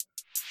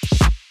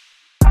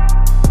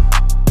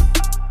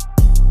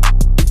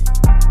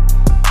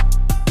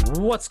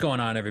What's going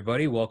on,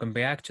 everybody? Welcome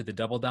back to the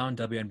Double Down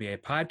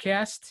WNBA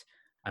podcast.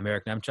 I'm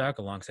Eric Nemchuk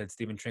alongside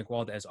Stephen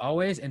Trinkwald as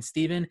always. And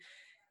Stephen,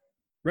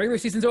 regular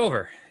season's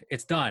over.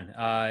 It's done.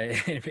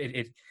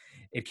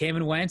 It came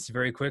and went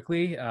very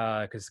quickly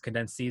because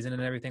condensed season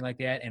and everything like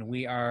that. And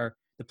the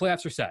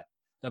playoffs are set.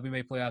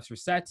 WNBA playoffs are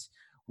set.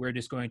 We're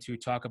just going to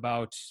talk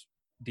about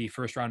the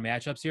first round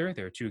matchups here.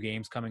 There are two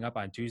games coming up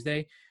on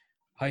Tuesday.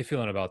 How are you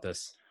feeling about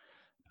this?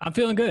 I'm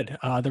feeling good.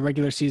 The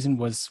regular season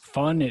was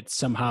fun. It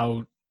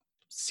somehow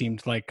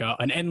seemed like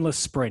an endless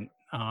sprint.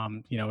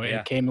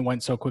 It came and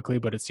went so quickly,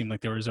 but it seemed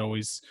like there was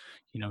always,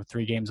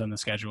 3 games on the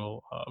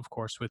schedule, of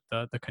course, with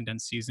the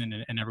condensed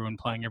season and everyone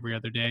playing every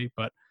other day.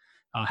 But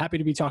happy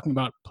to be talking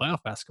about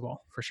playoff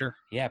basketball for sure.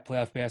 Yeah,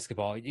 playoff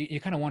basketball. You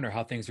kind of wonder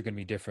how things are going to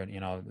be different.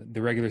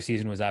 The regular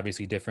season was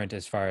obviously different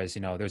as far as,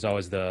 there's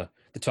always the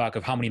talk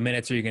of how many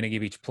minutes are you going to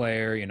give each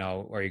player,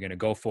 or are you going to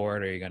go for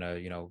it? Or are you going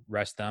to,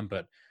 rest them?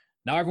 But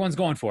now everyone's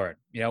going for it.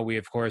 We,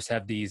 of course,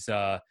 have these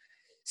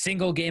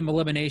single game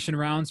elimination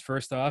rounds.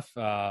 First off,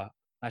 not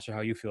sure how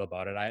you feel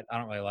about it. I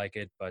don't really like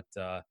it, but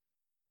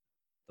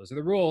those are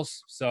the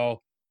rules.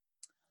 So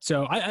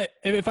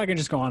if I can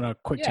just go on a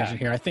quick tangent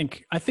here, I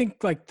think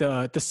like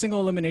the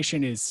single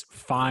elimination is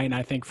fine.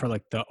 I think for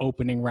like the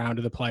opening round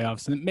of the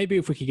playoffs, and maybe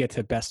if we could get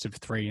to best of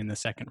 3 in the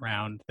second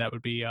round, that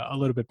would be a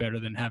little bit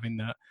better than having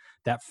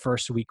that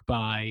first week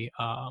bye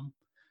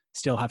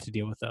still have to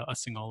deal with a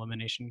single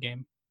elimination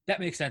game. That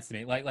makes sense to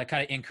me. Like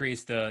kind of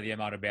increase the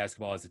amount of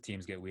basketball as the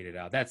teams get weeded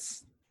out. That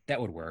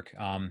would work.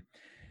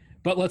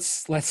 But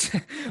let's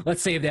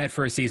save that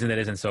for a season that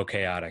isn't so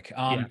chaotic.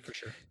 Yeah, for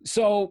sure.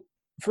 So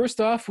first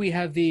off, we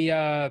have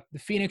the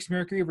Phoenix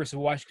Mercury versus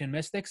Washington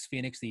Mystics.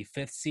 Phoenix, the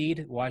 5th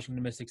seed.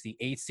 Washington Mystics, the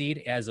 8th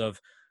seed. As of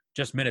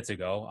just minutes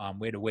ago,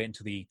 we had to wait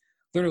until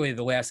literally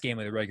the last game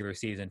of the regular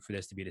season for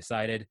this to be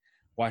decided.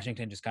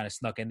 Washington just kind of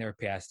snuck in there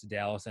past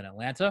Dallas and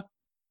Atlanta.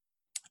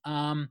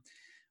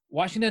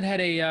 Washington had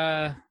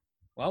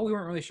we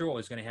weren't really sure what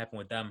was going to happen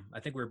with them. I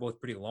think we were both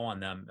pretty low on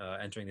them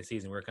entering the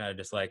season. We were kind of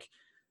just like,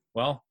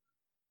 well,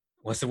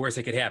 what's the worst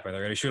that could happen?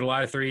 They're going to shoot a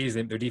lot of threes.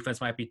 Their defense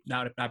might be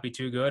not be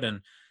too good, and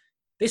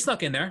they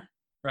snuck in there,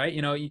 right?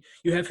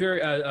 You have here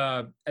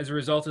as a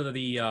result of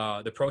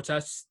the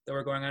protests that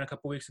were going on a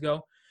couple weeks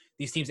ago,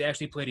 these teams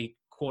actually played a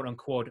quote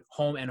unquote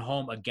home and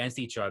home against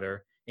each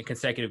other in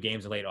consecutive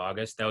games in late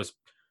August. That was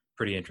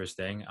pretty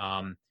interesting.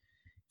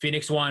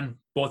 Phoenix won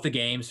both the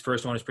games.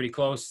 First one was pretty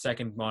close.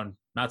 Second one,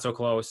 not so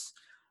close.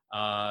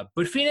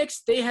 But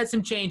Phoenix, they had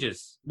some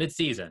changes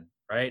mid-season,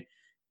 right?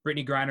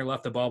 Brittany Griner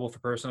left the bubble for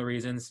personal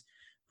reasons.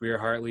 Rhea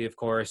Hartley, of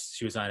course,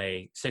 she was on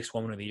a 6th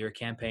Woman of the Year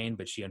campaign,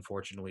 but she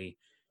unfortunately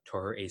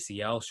tore her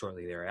ACL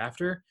shortly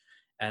thereafter.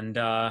 And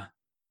what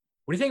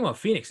do you think about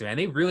Phoenix, man?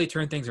 They really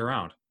turned things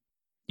around.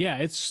 Yeah,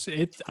 it's.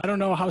 I don't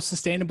know how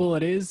sustainable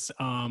it is.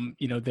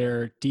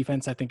 Their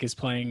defense, I think, is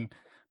playing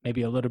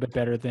maybe a little bit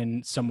better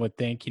than some would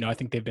think. I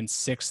think they've been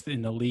 6th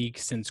in the league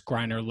since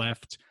Griner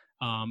left,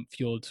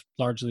 fueled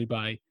largely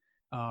by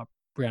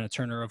Brianna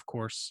Turner, of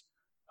course.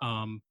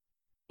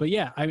 But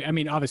yeah, I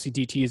mean, obviously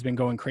DT has been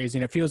going crazy,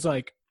 and it feels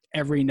like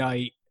every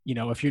night,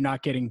 if you're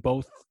not getting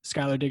both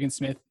Skylar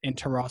Diggins-Smith and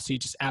Taurasi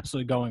just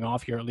absolutely going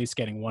off, you're at least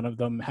getting one of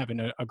them having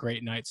a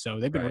great night. So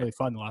they've been really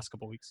fun the last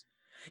couple of weeks.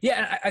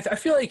 Yeah, I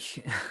feel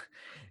like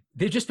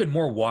they've just been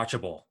more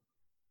watchable.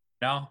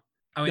 No?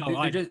 I mean,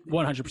 no, just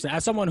 100%.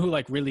 As someone who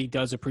like really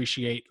does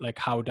appreciate like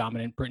how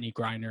dominant Brittany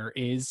Griner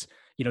is,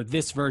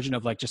 this version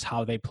of like just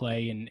how they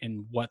play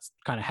and what's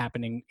kind of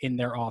happening in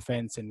their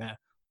offense and the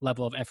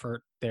level of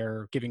effort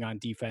they're giving on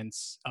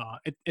defense,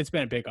 it's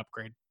been a big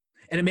upgrade.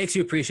 And it makes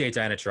you appreciate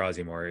Diana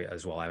Taurasi more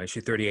as well. I mean,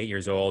 she's 38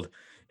 years old,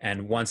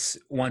 and once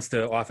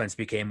the offense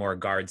became more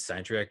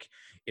guard-centric,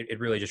 it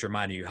really just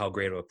reminded you how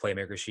great of a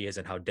playmaker she is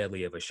and how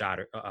deadly of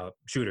a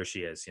shooter she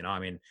is. I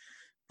mean,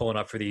 pulling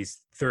up for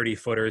these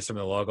 30-footers from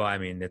the logo. I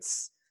mean,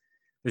 there's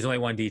only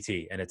one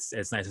DT, and it's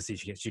nice to see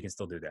she can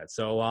still do that.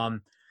 So,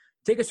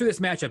 take us through this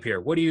matchup here.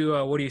 What do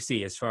you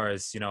see as far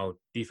as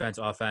defense,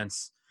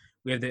 offense?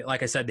 We have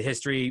like I said, recent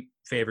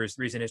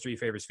history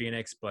favors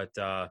Phoenix, but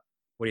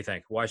what do you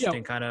think?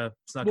 Washington kind of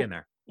snuck in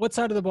there. What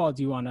side of the ball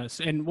do you want us?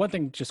 And one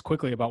thing just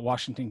quickly about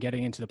Washington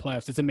getting into the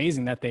playoffs, it's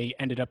amazing that they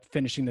ended up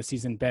finishing the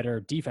season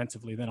better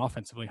defensively than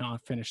offensively, huh?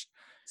 Finished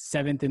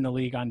 7th in the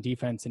league on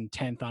defense and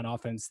 10th on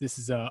offense. This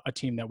is a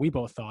team that we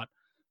both thought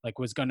like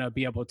was going to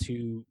be able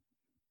to,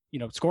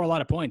 score a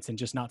lot of points and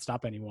just not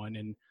stop anyone.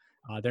 And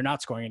they're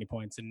not scoring any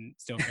points and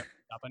still can't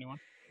stop anyone.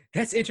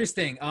 That's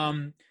interesting.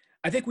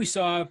 I think we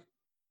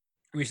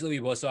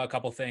both saw a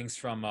couple things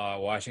from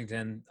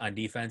Washington on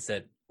defense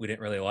that we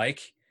didn't really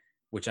like,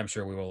 which I'm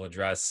sure we will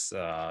address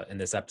in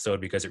this episode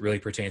because it really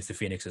pertains to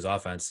Phoenix's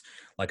offense.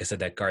 Like I said,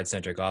 that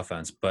guard-centric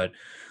offense. But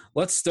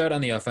let's start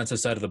on the offensive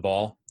side of the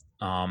ball.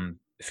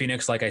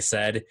 Phoenix, like I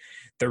said,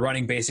 they're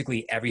running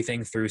basically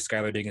everything through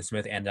Skylar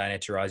Diggins-Smith and Diana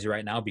Taurasi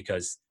right now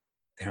because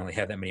they don't really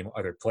have that many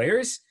other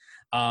players.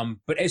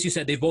 But as you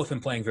said, they've both been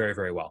playing very,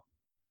 very well.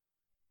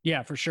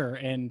 Yeah, for sure.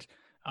 And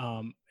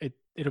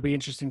it'll be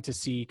interesting to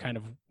see kind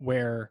of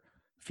where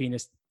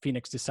Phoenix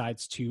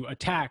decides to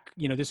attack.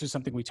 This was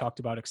something we talked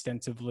about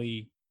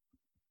extensively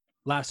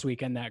last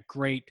week, and that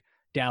great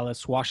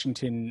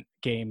Dallas-Washington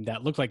game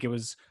that looked like it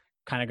was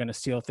kind of going to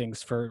steal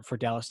things for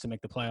Dallas to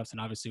make the playoffs. And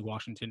obviously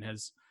Washington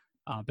has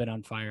been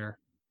on fire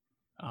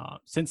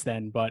since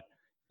then. But,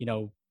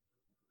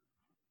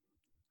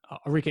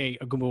 Arike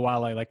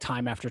Ogunbowale, like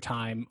time after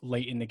time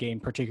late in the game,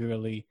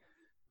 particularly,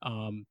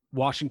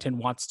 Washington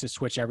wants to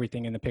switch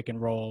everything in the pick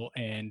and roll,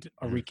 and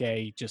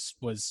Arike just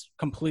was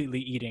completely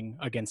eating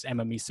against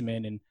Emma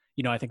Miesemann. And,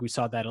 I think we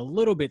saw that a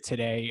little bit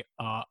today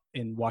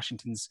in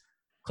Washington's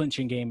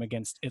clinching game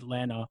against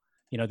Atlanta.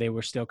 They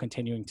were still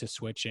continuing to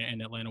switch,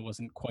 and Atlanta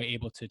wasn't quite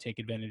able to take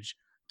advantage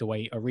the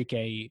way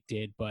Arike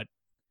did. But,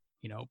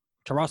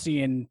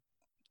 Taurasi and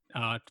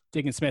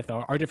Diggins Smith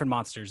are different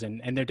monsters,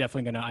 and they're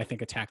definitely going to, I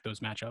think, attack those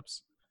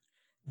matchups.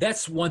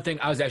 That's one thing.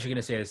 I was actually going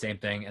to say the same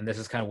thing, and this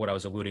is kind of what I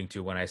was alluding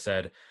to when I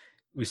said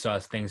we saw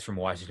things from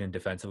Washington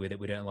defensively that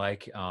we didn't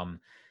like.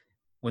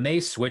 When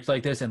they switch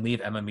like this and leave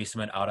Emma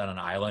Miesemann out on an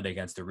island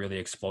against a really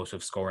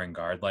explosive scoring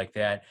guard like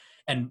that,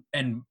 and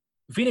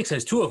Phoenix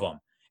has two of them,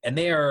 and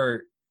they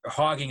are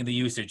hogging the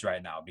usage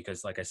right now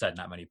because, like I said,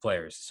 not many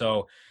players.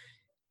 So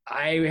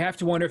I have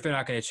to wonder if they're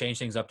not going to change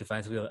things up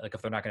defensively, like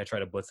if they're not going to try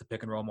to blitz the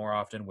pick and roll more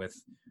often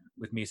with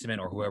Miesemann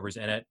or whoever's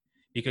in it,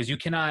 because you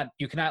cannot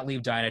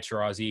leave Diana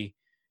Taurasi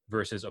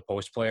versus a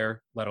post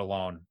player, let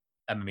alone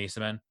Emma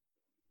Miesemann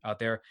out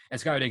there. And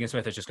Skylar Diggins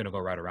Smith is just going to go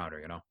right around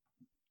her,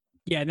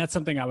 Yeah, and that's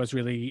something I was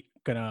really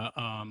going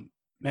to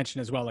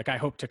mention as well. Like, I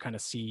hope to kind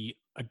of see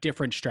a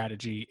different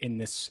strategy in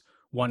this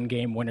one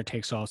game winner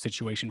takes all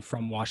situation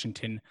from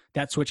Washington.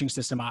 That switching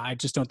system, I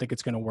just don't think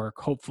it's going to work.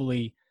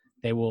 Hopefully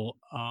they will,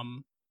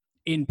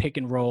 in pick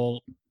and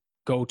roll,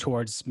 go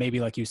towards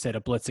maybe, like you said, a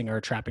blitzing or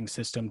a trapping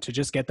system to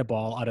just get the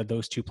ball out of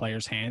those two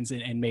players' hands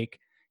and make,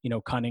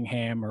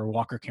 Cunningham or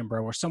Walker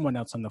Kimbrough or someone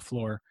else on the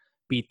floor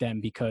beat them.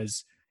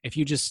 Because if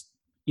you just,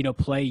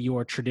 play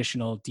your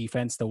traditional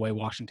defense the way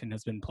Washington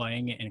has been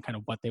playing and kind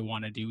of what they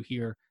want to do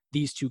here,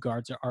 these two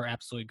guards are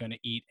absolutely going to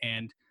eat.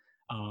 And,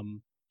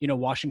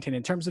 Washington,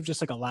 in terms of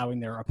just like allowing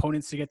their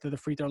opponents to get to the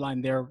free throw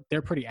line,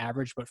 they're pretty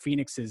average, but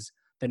Phoenix is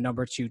the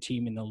number 2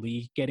 team in the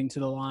league getting to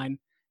the line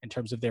in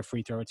terms of their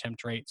free throw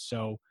attempt rate.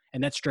 So,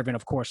 and that's driven,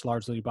 of course,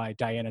 largely by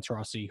Diana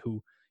Taurasi,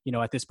 who,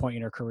 at this point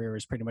in her career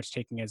is pretty much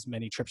taking as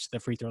many trips to the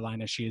free throw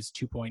line as she is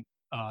 2-point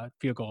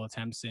field goal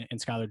attempts, and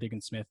Skylar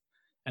Diggins Smith,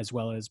 as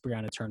well as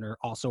Brianna Turner,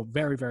 also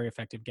very, very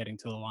effective getting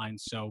to the line.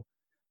 So,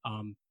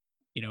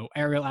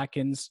 Ariel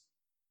Atkins,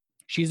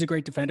 she's a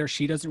great defender.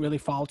 She doesn't really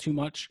foul too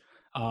much.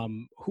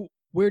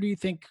 Where do you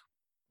think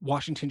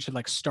Washington should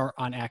start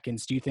on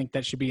Atkins? Do you think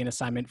that should be an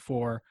assignment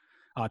for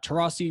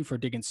Taurasi, for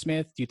Diggins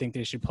Smith? Do you think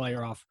they should play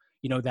her off,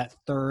 that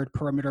third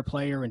perimeter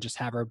player and just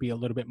have her be a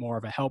little bit more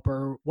of a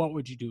helper? What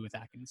would you do with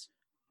Atkins?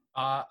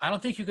 I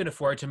don't think you can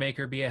afford to make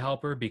her be a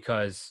helper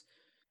because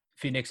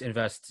Phoenix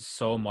invests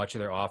so much of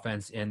their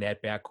offense in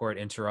that backcourt,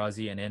 in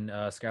Taurasi and in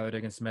Skylar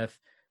Diggins Smith.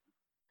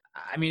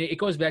 I mean, it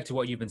goes back to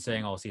what you've been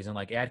saying all season.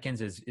 Like,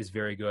 Atkins is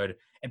very good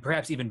and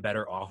perhaps even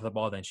better off the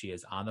ball than she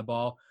is on the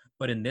ball.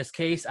 But in this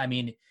case, I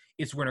mean,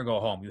 it's win or go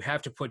home. You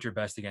have to put your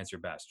best against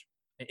your best,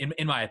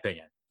 in my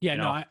opinion. Yeah,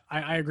 no,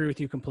 I agree with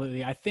you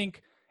completely. I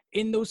think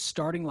in those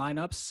starting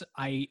lineups,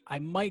 I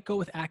might go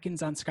with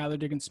Atkins on Skylar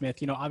Diggins Smith.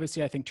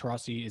 Obviously I think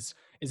Taurasi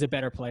is a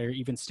better player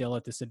even still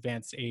at this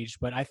advanced age,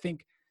 but I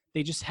think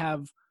they just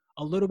have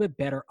a little bit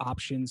better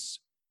options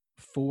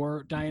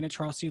for Diana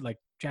Taurasi. Like,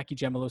 Jackie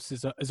Gemelos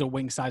is a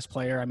wing size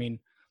player. I mean,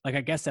 like,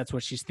 I guess that's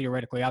what she's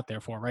theoretically out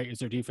there for, right?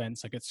 Is her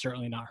defense. Like, it's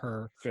certainly not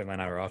her. Certainly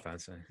not her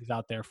offense. She's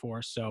out there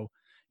for. So,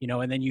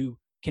 and then you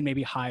can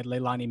maybe hide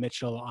Leilani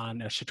Mitchell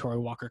on a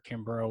Shatori Walker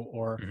Kimbrough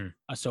or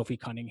a Sophie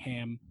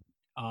Cunningham.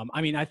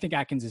 I mean, I think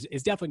Atkins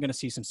is definitely going to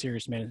see some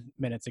serious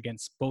minutes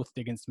against both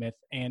Diggins Smith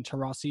and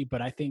Taurasi,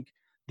 but I think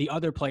the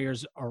other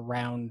players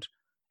around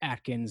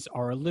Atkins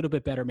are a little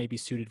bit better maybe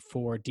suited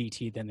for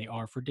DT than they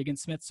are for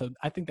Diggins Smith. So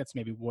I think that's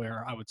maybe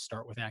where I would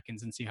start with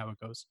Atkins and see how it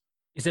goes.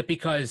 Is it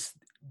because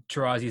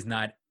Taurasi is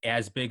not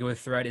as big of a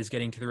threat as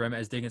getting to the rim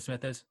as Diggins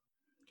Smith is?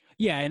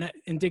 Yeah,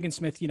 and Diggins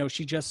Smith,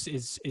 she just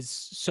is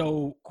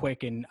so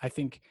quick, and I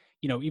think,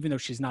 even though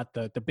she's not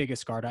the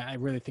biggest guard, I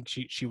really think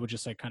she would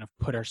just kind of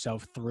put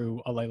herself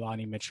through a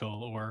Leilani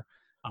Mitchell or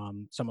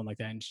someone like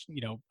that. And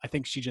I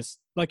think she just,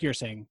 like you're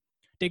saying,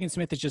 Diggins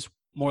Smith is just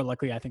more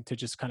likely, I think, to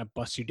just kind of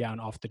bust you down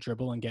off the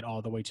dribble and get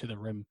all the way to the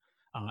rim.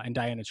 And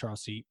Diana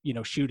Taurasi,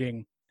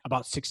 shooting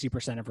about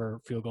 60% of her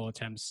field goal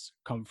attempts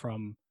come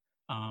from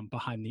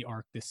behind the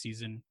arc this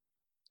season.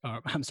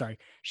 I'm sorry.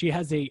 She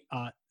has a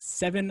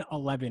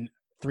 7-11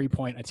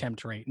 3-point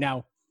attempt rate.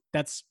 Now,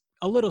 that's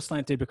a little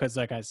slanted because,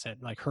 like I said,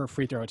 her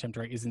free throw attempt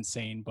rate is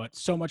insane, but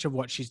so much of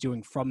what she's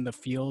doing from the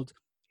field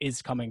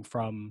is coming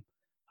from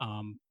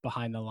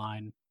behind the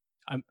line,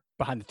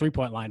 behind the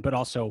 3-point line, but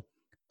also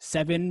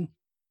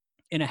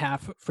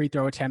 7.5 free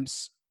throw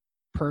attempts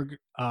per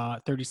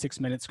 36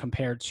 minutes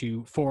compared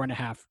to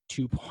 4.5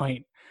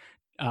 2-point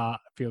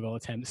field goal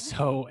attempts.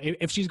 So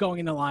if she's going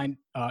in the line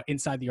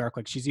inside the arc,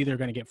 she's either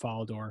going to get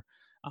fouled or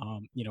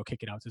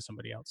kick it out to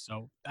somebody else.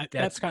 So That's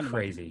that's kind of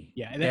crazy.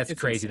 That's it's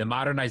crazy. insane. The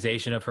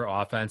modernization of her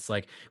offense,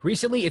 like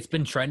recently it's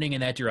been trending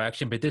in that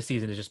direction, but this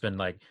season has just been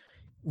like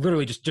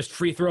literally just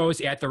free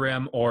throws at the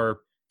rim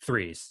or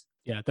threes.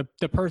 Yeah,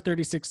 the per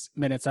 36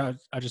 minutes, I'll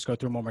just go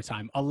through them one more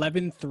time.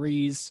 11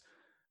 threes,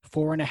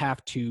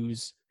 4.5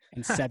 twos,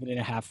 and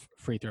 7.5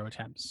 free throw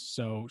attempts.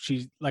 So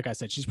she's, like I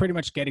said, she's pretty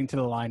much getting to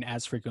the line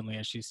as frequently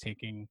as she's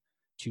taking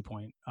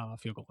 2-point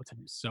field goal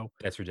attempts. So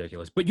That's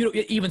ridiculous. But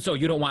even so,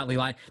 you don't want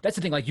Leilani. That's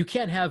the thing. Like you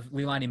can't have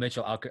Leilani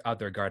Mitchell out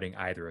there guarding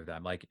either of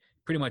them. Like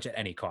pretty much at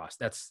any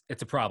cost.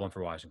 It's a problem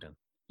for Washington.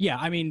 yeah,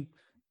 I mean,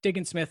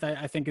 Diggin Smith,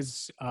 I think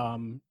is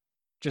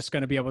just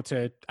going to be able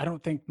to. I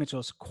don't think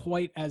Mitchell's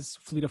quite as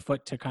fleet of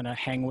foot to kind of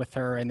hang with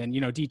her, and then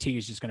DT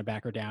is just going to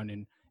back her down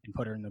and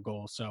put her in the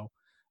goal. So,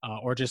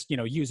 or just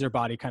use her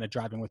body kind of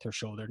driving with her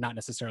shoulder, not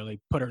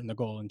necessarily put her in the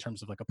goal in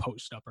terms of like a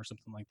post up or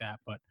something like that,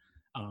 but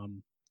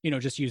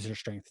just use her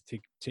strength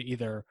to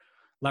either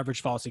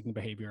leverage foul seeking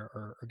behavior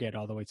or get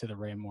all the way to the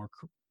rim, or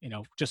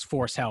just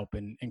force help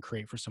and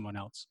create for someone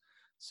else.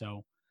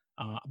 So,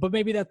 but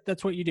maybe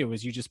that's what you do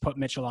is you just put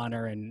Mitchell on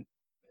her and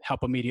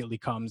help immediately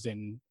comes.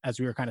 And as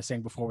we were kind of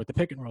saying before with the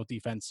pick and roll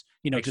defense,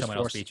 Make just someone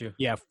force, else beat you.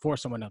 yeah,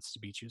 force someone else to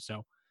beat you.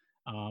 So,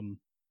 all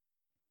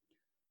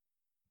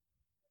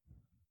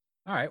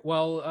right.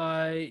 Well,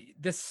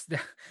 that's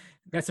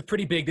a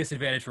pretty big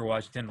disadvantage for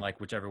Washington.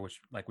 Like whichever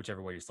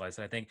way you slice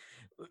it, I think.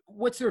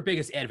 What's their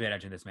biggest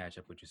advantage in this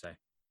matchup? Would you say?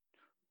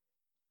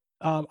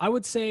 I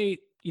would say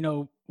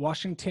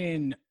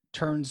Washington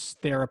turns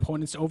their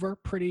opponents over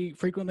pretty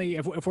frequently.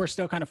 If we're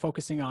still kind of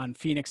focusing on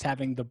Phoenix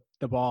having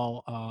the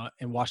ball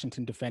and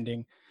Washington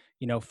defending,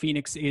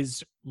 Phoenix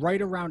is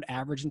right around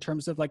average in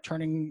terms of like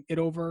turning it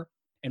over,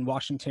 and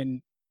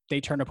Washington,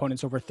 they turn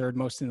opponents over third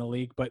most in the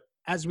league. But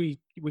as we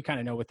kind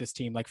of know with this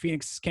team, like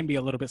Phoenix can be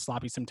a little bit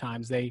sloppy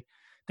sometimes. They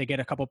get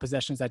a couple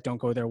possessions that don't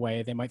go their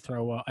way. They might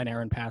throw an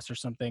errant pass or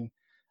something.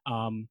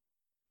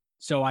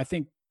 So I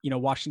think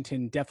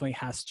Washington definitely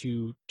has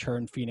to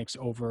turn Phoenix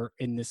over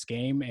in this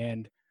game.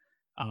 And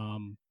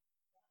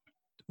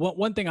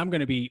one thing I'm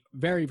going to be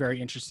very, very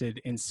interested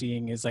in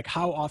seeing is like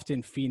how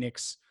often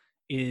Phoenix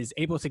is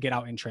able to get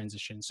out in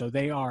transition. So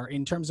they are,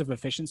 in terms of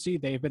efficiency,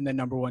 they've been the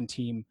number one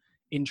team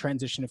in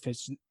transition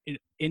efficiency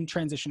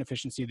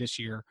this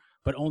year,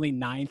 but only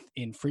 9th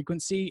in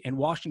frequency. And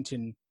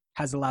Washington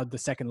has allowed the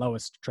second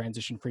lowest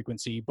transition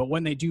frequency. But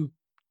when they do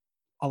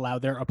allow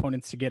their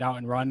opponents to get out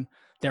and run,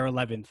 they're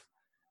 11th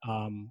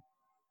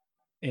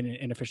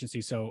in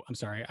efficiency. So I'm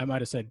sorry, I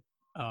might have said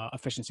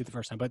efficiency the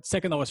first time, but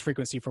second lowest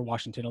frequency for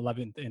Washington,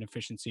 11th in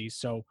efficiency.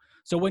 So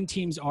when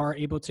teams are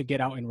able to get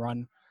out and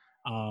run,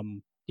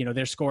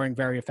 they're scoring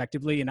very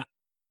effectively. And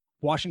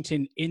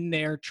Washington, in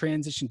their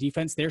transition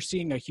defense, they're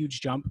seeing a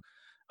huge jump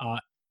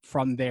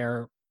from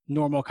their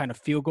normal kind of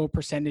field goal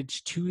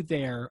percentage to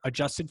their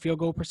adjusted field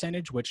goal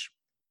percentage, which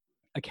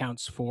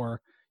accounts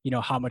for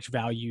how much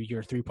value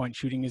your 3-point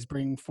shooting is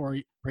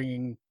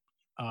bringing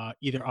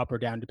either up or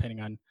down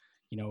depending on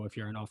if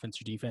you're an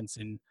offense or defense.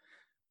 And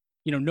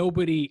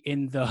nobody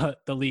in the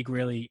league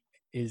really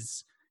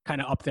is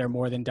kind of up there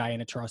more than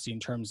Diana Taurasi in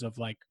terms of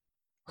like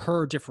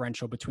her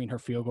differential between her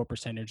field goal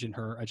percentage and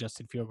her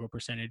adjusted field goal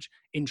percentage.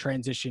 In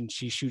transition,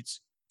 she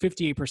shoots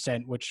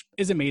 58%, which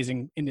is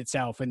amazing in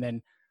itself, and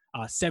then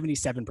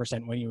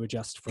 77% when you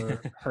adjust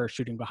for her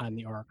shooting behind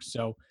the arc.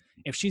 So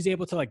if she's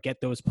able to like get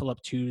those pull-up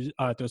threes,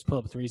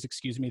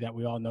 that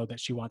we all know that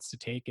she wants to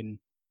take, and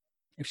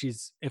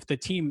if the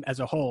team as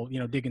a whole,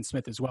 Diggin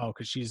Smith as well,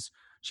 because she's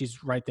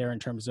right there in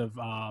terms of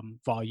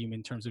volume,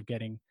 in terms of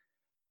getting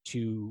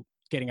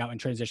out in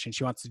transition.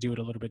 She wants to do it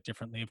a little bit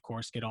differently, of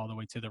course, get all the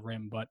way to the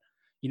rim. But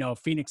if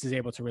Phoenix is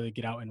able to really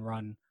get out and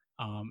run,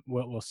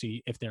 we'll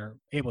see if they're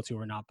able to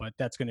or not. But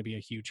that's going to be a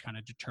huge kind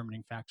of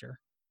determining factor.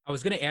 I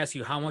was going to ask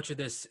you how much of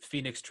this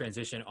Phoenix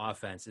transition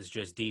offense is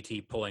just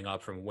DT pulling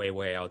up from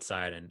way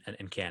outside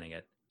and canning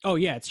it. Oh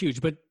yeah, it's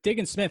huge. But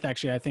Diggin Smith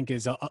actually, I think,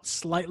 is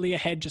slightly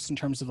ahead just in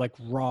terms of like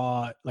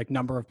raw like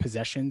number of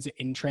possessions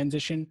in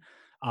transition.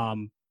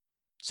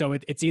 So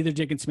it's either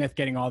Diggin Smith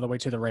getting all the way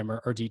to the rim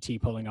or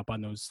DT pulling up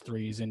on those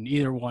threes, and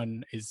either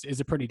one is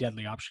a pretty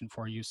deadly option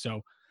for you.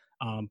 So,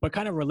 but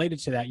kind of related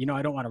to that,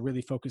 I don't want to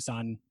really focus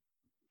on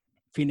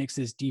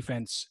Phoenix's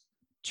defense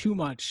too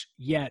much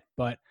yet,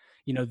 but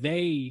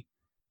they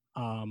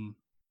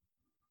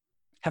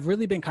have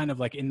really been kind of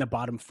like in the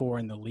bottom 4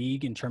 in the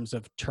league in terms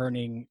of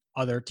turning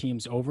other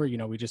teams over.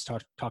 We just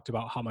talked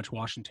about how much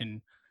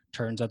Washington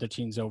turns other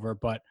teams over,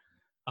 but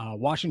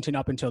Washington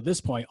up until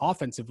this point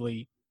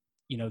offensively,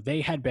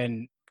 they had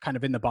been kind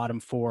of in the bottom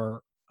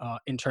 4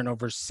 in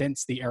turnovers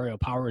since the Aerial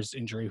Powers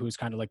injury, who's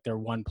kind of like their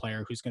one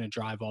player who's going to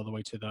drive all the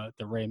way to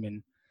the rim,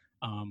 and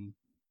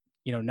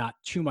not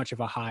too much of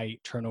a high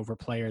turnover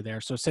player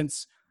there. So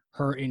since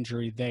her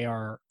injury, they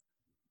are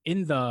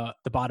in the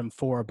bottom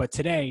 4, but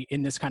today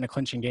in this kind of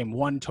clinching game,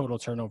 1 total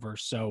turnover.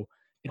 So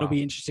it'll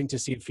be interesting to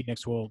see if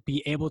Phoenix will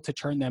be able to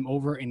turn them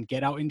over and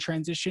get out in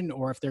transition,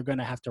 or if they're going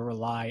to have to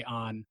rely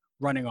on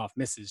running off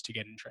misses to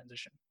get in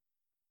transition.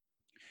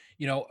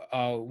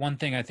 One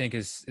thing I think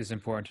is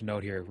important to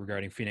note here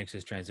regarding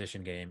Phoenix's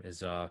transition game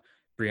is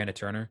Brianna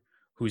Turner,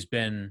 who's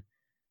been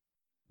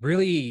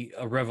really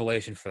a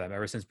revelation for them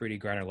ever since Brittany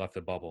Griner left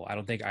the bubble. I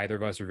don't think either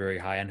of us were very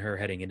high on her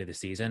heading into the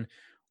season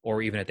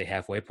or even at the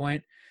halfway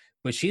point,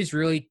 but she's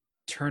really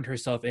turned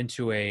herself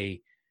into a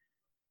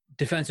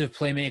defensive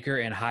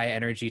playmaker and high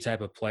energy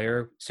type of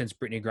player since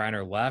Brittany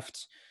Griner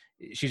left.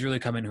 She's really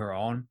come into her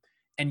own.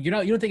 And you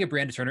don't think of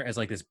Brianna Turner as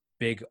like this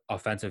big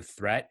offensive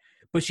threat,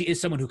 but she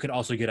is someone who can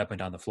also get up and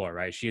down the floor,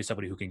 right? She is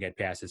somebody who can get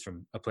passes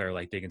from a player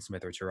like Diggin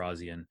Smith or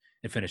Taurasi and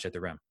finish at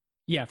the rim.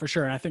 Yeah, for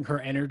sure. And I think her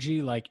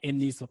energy, like in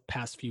these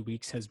past few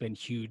weeks, has been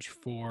huge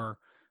for,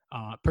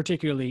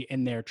 particularly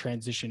in their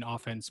transition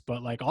offense,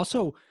 but like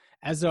also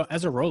as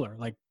a roller.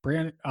 Like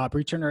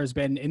Bree Turner has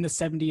been in the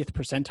 70th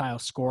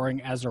percentile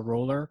scoring as a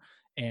roller,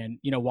 and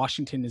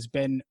Washington has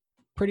been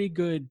pretty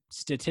good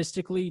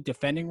statistically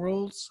defending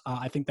rolls.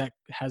 I think that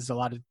has a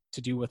lot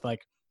to do with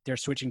like their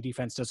switching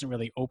defense doesn't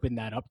really open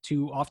that up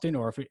too often,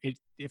 or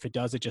if it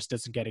does, it just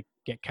doesn't get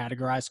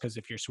categorized, because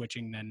if you're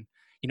switching, then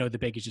the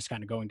big is just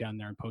kind of going down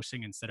there and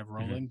posting instead of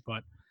rolling.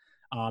 Mm-hmm.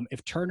 But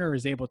if Turner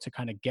is able to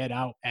kind of get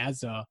out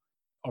as a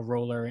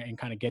roller and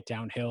kind of get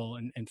downhill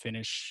and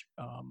finish,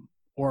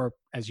 or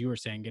as you were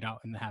saying, get out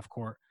in the half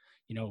court,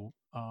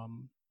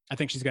 I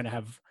think she's going to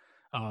have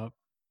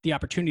the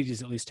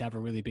opportunities at least to have a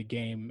really big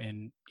game.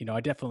 And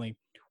I definitely,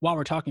 while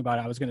we're talking about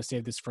it, I was going to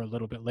save this for a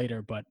little bit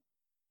later, but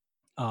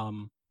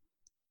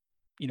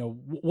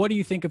what do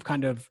you think of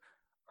kind of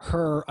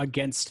her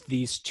against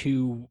these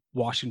two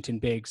Washington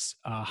bigs,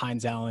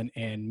 Hines Allen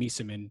and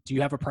Miesemann? Do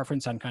you have a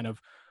preference on kind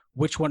of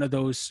which one of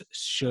those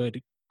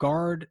should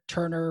guard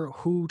Turner,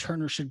 who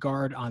Turner should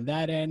guard on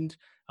that end,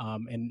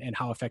 and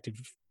how effective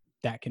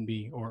that can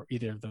be, or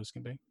either of those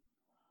can be?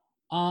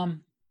 I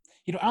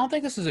don't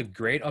think this is a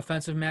great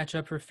offensive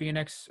matchup for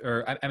Phoenix.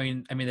 Or I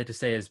mean that to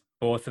say is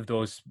both of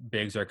those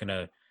bigs are going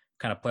to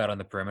kind of play out on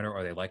the perimeter,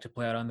 or they like to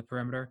play out on the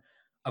perimeter.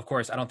 Of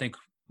course, I don't think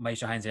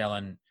Myisha Hines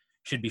Allen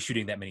should be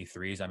shooting that many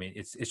threes. I mean,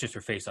 it's just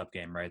her face-up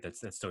game, right?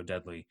 That's so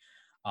deadly.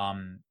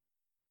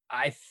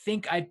 I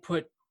think I'd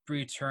put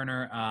Bree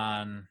Turner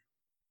on.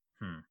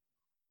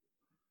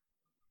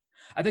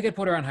 I think I'd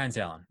put her on Hines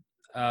Allen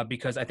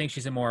because I think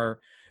she's a more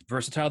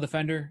versatile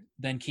defender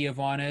than Kia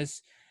Vaughn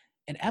is.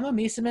 And Emma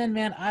Miesemann,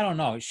 man, I don't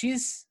know. She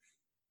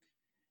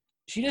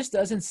just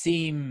doesn't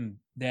seem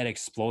that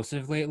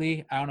explosive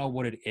lately. I don't know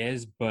what it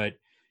is, but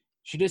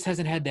she just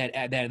hasn't had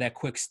that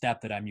quick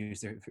step that I'm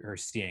used to her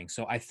seeing.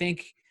 So I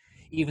think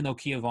even though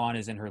Kia Vaughn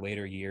is in her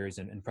later years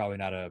and probably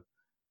not a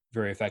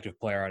very effective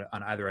player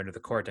on either end of the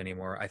court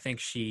anymore, I think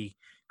she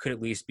could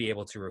at least be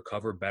able to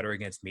recover better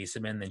against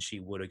Miesemann than she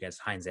would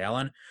against Hines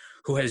Allen,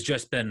 who has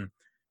just been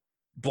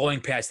blowing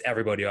past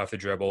everybody off the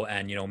dribble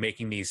and,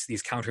 making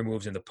these counter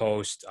moves in the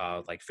post,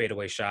 like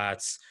fadeaway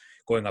shots,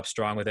 going up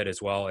strong with it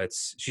as well.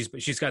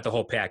 She's got the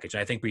whole package.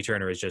 And I think Bree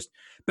Turner is just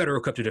better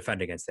equipped to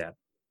defend against that.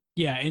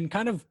 Yeah, and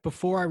kind of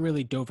before I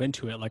really dove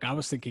into it, like I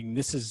was thinking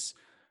this is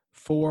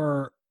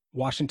for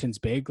Washington's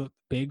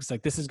bigs,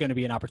 like this is going to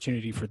be an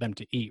opportunity for them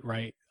to eat,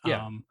 right?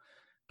 Yeah.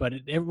 But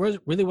it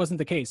really wasn't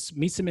the case.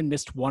 Miesemann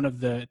missed one of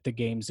the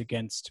games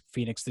against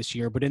Phoenix this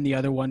year, but in the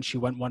other one, she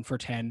went 1 for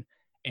 10.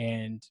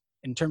 And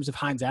in terms of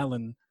Hines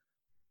Allen,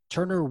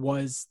 Turner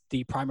was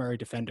the primary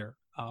defender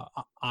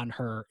on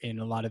her in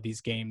a lot of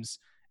these games,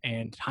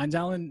 and Hines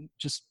Allen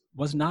just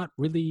was not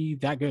really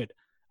that good.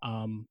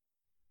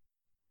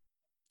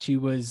 She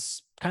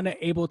was kind of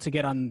able to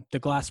get on the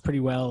glass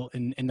pretty well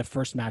in the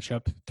first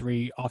matchup,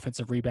 3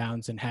 offensive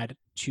rebounds, and had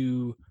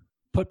 2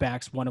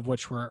 putbacks, one of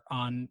which were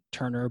on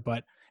Turner.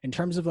 But in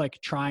terms of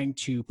like trying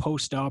to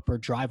post up or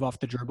drive off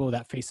the dribble,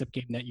 that face-up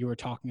game that you were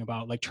talking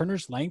about, like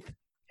Turner's length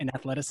and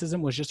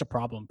athleticism was just a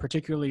problem,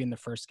 particularly in the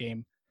first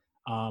game.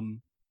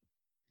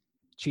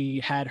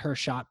 She had her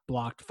shot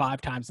blocked 5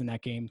 times in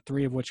that game,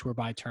 3 of which were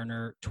by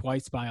Turner,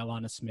 twice by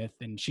Alana Smith,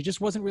 and she just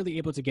wasn't really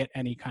able to get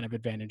any kind of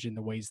advantage in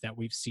the ways that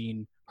we've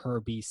seen her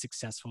be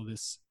successful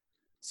this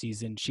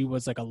season. She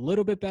was like a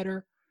little bit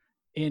better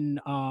in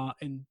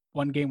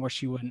one game where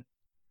she went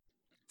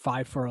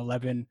 5 for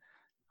 11,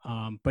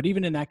 but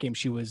even in that game,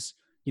 she was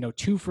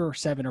 2 for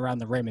 7 around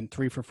the rim and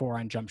 3 for 4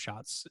 on jump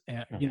shots.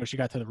 She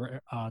got to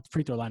the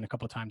free throw line a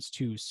couple of times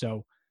too.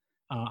 So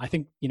I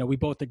think, we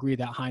both agree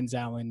that Hines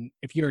Allen,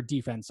 if you're a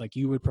defense, like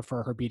you would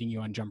prefer her beating you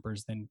on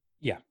jumpers than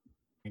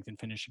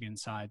finishing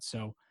inside.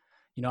 So,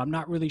 I'm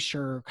not really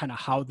sure kind of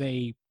how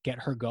they get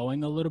her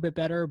going a little bit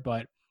better,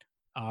 but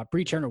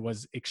Bree Turner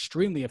was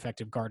extremely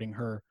effective guarding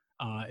her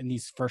in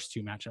these first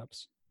 2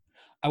 matchups.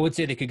 I would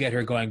say they could get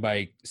her going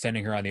by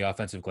sending her on the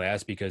offensive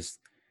glass, because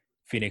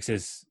Phoenix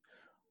is,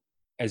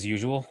 as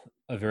usual,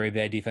 a very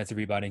bad defensive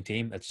rebounding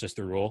team. That's just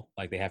the rule.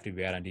 Like they have to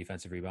be bad on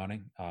defensive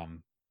rebounding.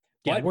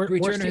 Worst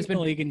team in the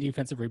league in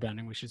defensive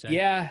rebounding, we should say.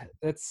 Yeah,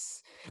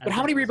 that's. But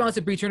how many rebounds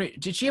did Bree Turner?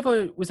 Did she have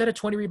was that a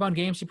 20 rebound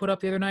game she put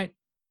up the other night?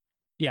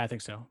 Yeah, I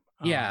think so.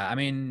 Yeah, I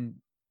mean,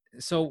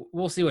 so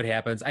we'll see what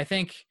happens. I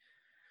think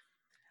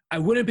I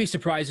wouldn't be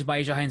surprised if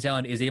Myisha Hines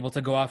Allen is able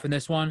to go off in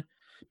this one,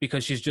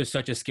 because she's just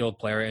such a skilled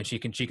player and she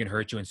can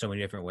hurt you in so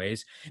many different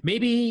ways.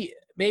 Maybe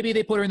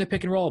they put her in the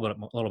pick and roll a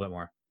little bit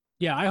more.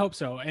 Yeah, I hope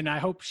so. And I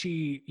hope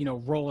she,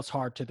 rolls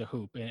hard to the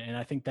hoop. And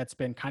I think that's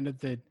been kind of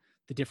the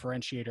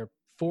differentiator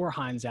for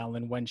Hines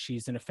Allen when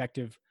she's an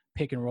effective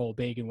pick and roll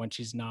big and when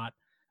she's not.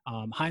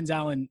 Hines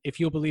Allen, if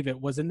you'll believe it,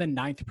 was in the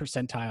 9th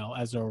percentile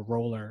as a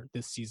roller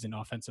this season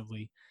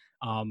offensively.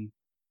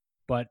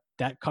 But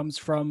that comes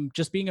from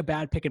just being a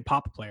bad pick and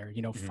pop player.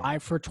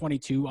 5 for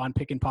 22 on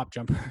pick and pop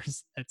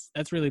jumpers.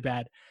 That's really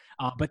bad.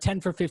 But 10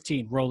 for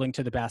 15 rolling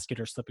to the basket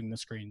or slipping the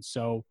screen.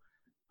 So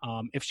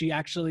if she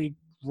actually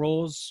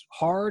rolls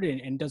hard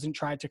and doesn't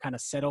try to kind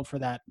of settle for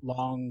that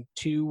long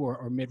 2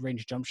 or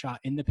mid-range jump shot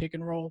in the pick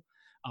and roll,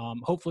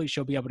 hopefully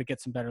she'll be able to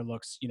get some better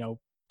looks.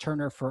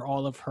 Turner, for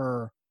all of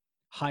her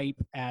hype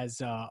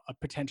as a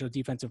potential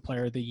defensive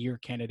player of the year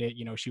candidate,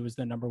 she was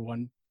the number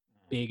 1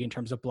 big in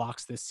terms of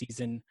blocks this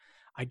season.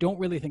 I don't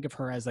really think of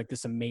her as like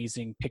this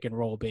amazing pick and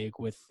roll big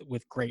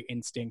with great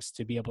instincts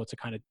to be able to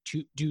kind of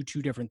do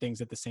 2 different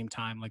things at the same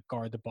time, like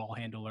guard the ball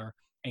handler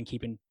and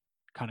keep in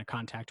kind of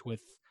contact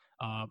with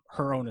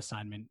her own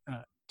assignment.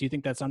 Do you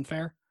think that's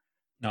unfair?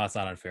 No, it's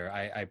not unfair.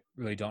 I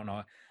really don't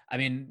know. I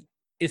mean,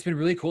 it's been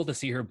really cool to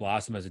see her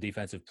blossom as a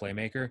defensive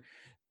playmaker,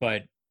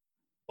 but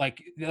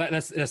like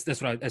that's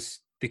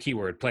the key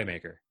word,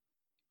 playmaker.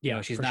 Yeah,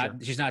 she's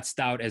not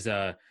stout as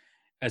a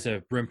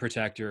rim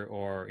protector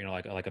or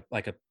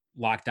like a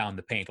lock down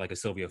the paint like a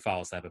Sylvia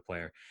Fowles type of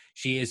player.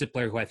 She is a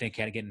player who I think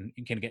can get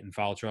in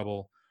foul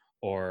trouble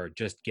or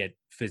just get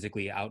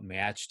physically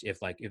outmatched if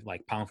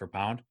pound for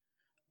pound.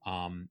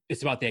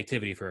 It's about the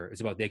activity for her.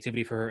 It's about the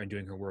activity for her and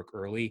doing her work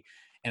early.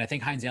 And I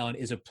think Hines Allen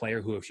is a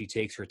player who, if she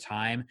takes her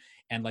time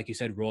and, like you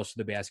said, rolls to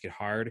the basket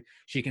hard,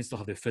 she can still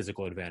have the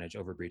physical advantage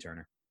over Bree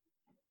Turner.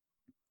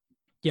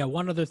 Yeah,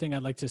 one other thing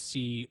I'd like to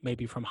see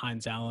maybe from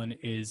Hines Allen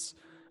is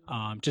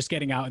just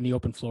getting out in the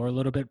open floor a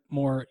little bit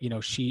more.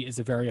 She is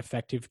a very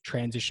effective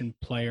transition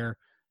player,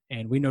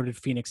 and we noted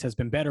Phoenix has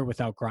been better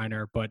without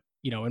Griner, but,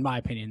 in my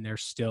opinion, they're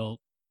still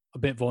a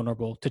bit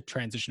vulnerable to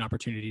transition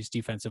opportunities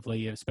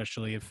defensively,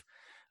 especially if,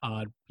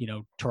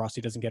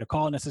 Taurasi doesn't get a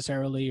call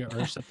necessarily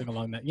or something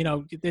along that.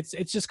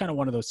 It's just kind of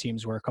one of those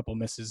teams where a couple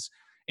misses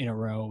in a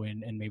row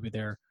and maybe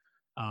they're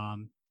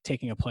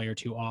taking a play or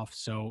 2 off.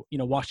 So,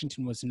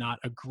 Washington was not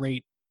a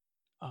great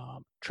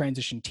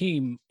transition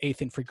team,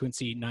 8th in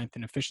frequency, 9th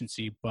in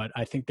efficiency, but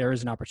I think there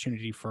is an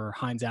opportunity for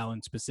Hines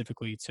Allen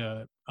specifically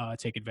to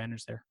take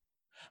advantage there.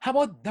 How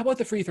about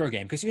the free throw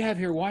game? Because you have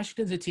here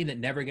Washington's a team that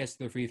never gets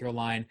to the free throw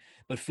line,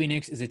 but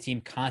Phoenix is a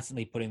team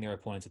constantly putting their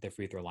opponents at their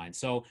free throw line.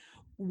 So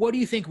what do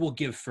you think we'll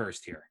give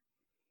first here?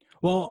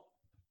 Well,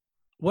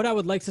 what I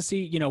would like to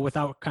see,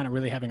 without kind of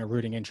really having a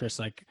rooting interest,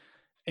 like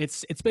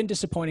it's been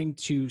disappointing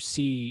to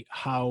see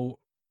how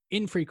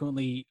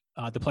infrequently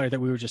the player that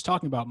we were just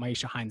talking about,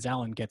 Myisha Hines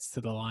Allen, gets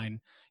to the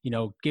line,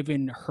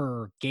 given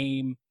her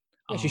game.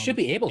 Yeah, she should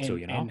be able to,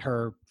 and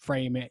her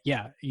frame.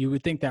 Yeah, you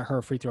would think that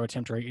her free throw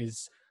attempt rate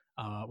is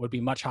would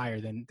be much higher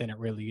than it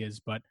really is.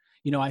 But,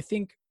 I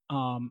think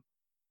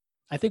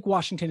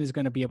Washington is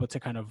going to be able to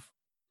kind of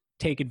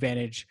take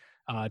advantage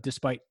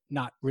despite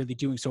not really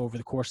doing so over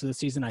the course of the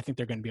season. I think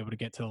they're going to be able to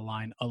get to the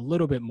line a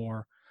little bit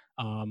more,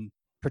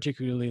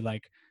 particularly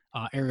like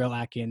Ariel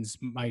Atkins,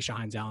 Myisha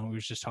Hines Allen, we were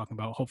just talking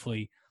about.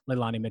 Hopefully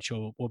Leilani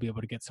Mitchell will be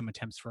able to get some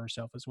attempts for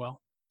herself as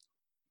well.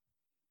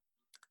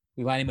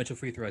 Leilani Mitchell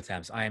free throw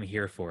attempts. I am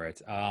here for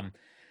it.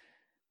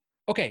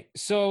 Okay,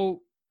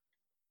 so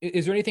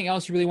is there anything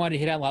else you really wanted to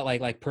hit on,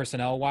 like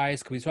personnel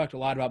wise? Because we talked a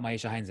lot about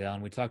Myisha Hines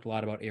Allen. We talked a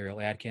lot about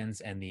Ariel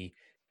Atkins and the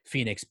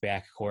Phoenix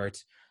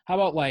backcourt. How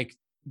about like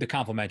the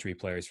complementary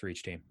players for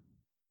each team?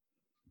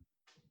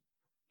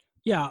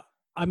 Yeah,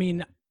 I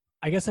mean,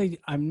 I guess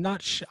I'm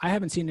not I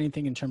haven't seen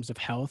anything in terms of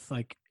health.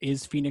 Like,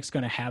 is Phoenix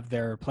going to have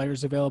their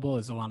players available?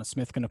 Is Alana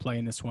Smith going to play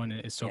in this one?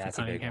 Is Sophie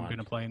Cunningham going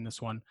to play in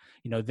this one?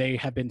 They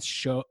have been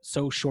so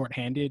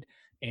shorthanded,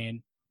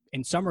 and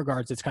in some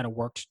regards, it's kind of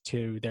worked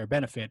to their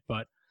benefit.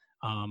 But,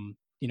 are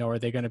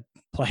they going to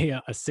play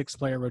a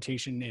 6-player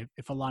rotation?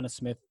 If Alana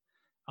Smith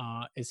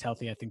is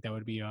healthy, I think that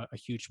would be a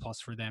huge plus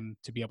for them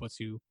to be able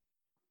to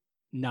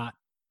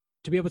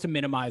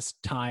minimize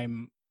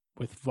time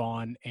with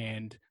Vaughn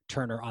and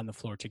Turner on the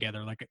floor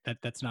together. Like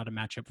that's not a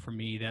matchup for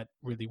me that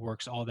really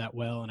works all that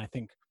well. And I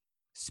think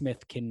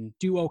Smith can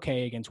do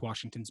okay against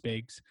Washington's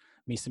bigs,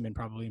 Miesemann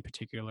probably in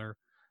particular.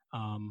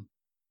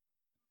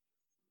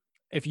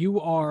 If you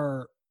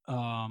are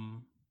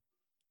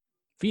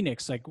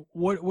Phoenix, like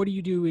what are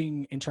you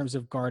doing in terms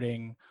of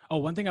guarding? Oh,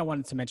 one thing I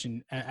wanted to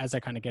mention as I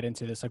kind of get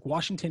into this, like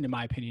Washington, in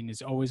my opinion,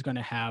 is always going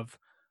to have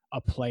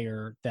a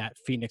player that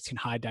Phoenix can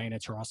hide Diana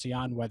Taurasi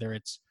on, whether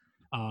it's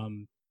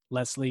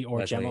Leslie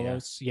or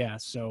Gemelos. Yeah.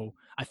 So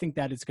I think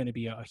that is going to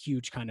be a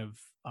huge kind of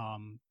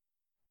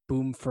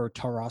boom for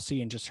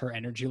Taurasi and just her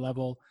energy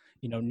level.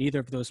 Neither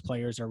of those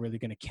players are really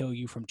going to kill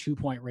you from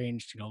 2-point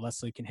range.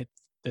 Leslie can hit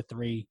the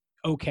 3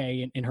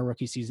 okay in her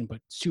rookie season,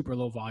 but super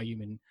low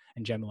volume, and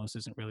Gemelos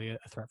isn't really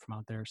a threat from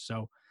out there.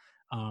 So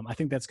I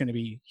think that's going to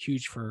be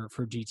huge for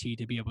GT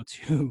to be able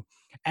to,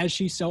 as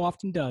she so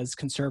often does,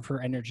 conserve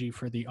her energy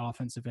for the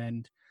offensive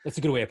end. That's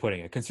a good way of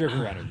putting it. Conserve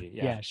her energy.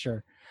 Yeah. Yeah,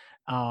 sure.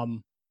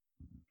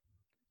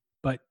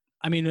 But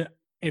I mean,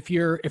 if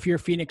you're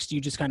Phoenix, do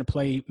you just kind of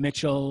play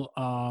Mitchell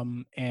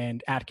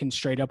and Atkins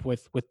straight up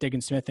with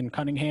Diggins Smith and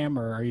Cunningham,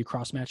 or are you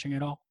cross matching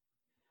at all?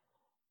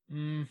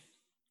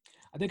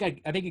 I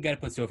think you got to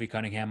put Sophie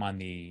Cunningham on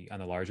the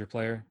larger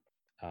player.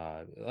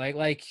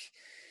 Like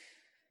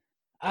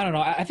I don't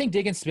know. I think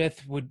Diggins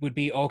Smith would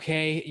be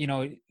okay. You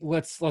know,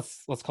 let's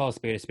call a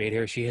spade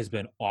here. She has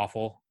been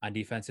awful on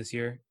defense this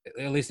year,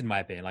 at least in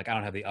my opinion. Like I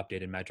don't have the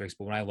updated metrics,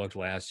 but when I looked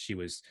last, she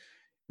was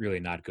really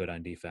not good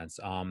on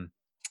defense.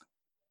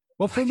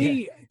 Well, for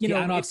me, the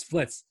on-off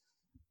splits.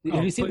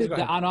 Have you seen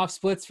the on-off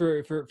splits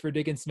for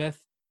Diggins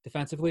Smith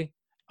defensively?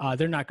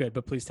 They're not good,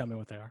 but please tell me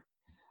what they are.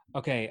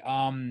 Okay.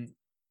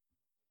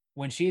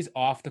 When she's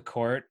off the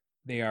court,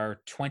 they are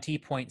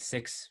 20.6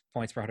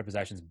 points per 100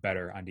 possessions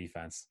better on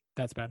defense.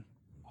 That's bad.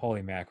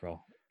 Holy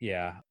mackerel.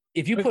 Yeah.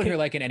 If you put her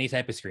like in any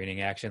type of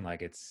screening action,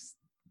 like it's.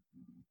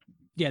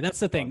 Yeah, that's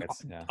the thing.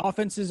 Yeah.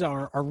 Offenses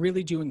are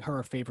really doing her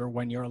a favor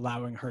when you're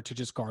allowing her to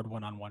just guard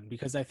one-on-one,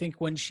 because I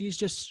think when she's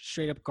just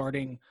straight up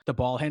guarding the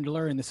ball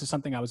handler, and this is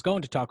something I was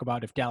going to talk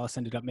about if Dallas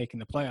ended up making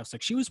the playoffs,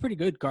 like she was pretty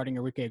good guarding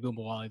Arike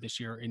Ogunbowale this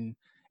year in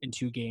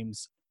 2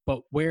 games.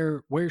 But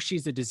where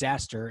she's a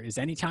disaster is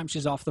anytime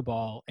she's off the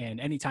ball and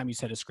anytime you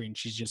set a screen,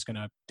 she's just going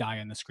to die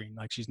on the screen.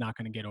 Like she's not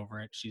going to get over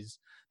it.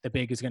 The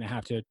big is going to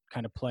have to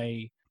kind of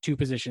play 2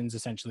 positions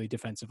essentially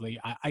defensively.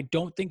 I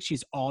don't think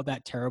she's all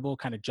that terrible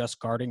kind of just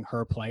guarding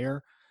her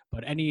player,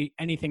 but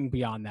anything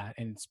beyond that,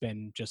 and it's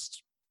been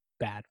just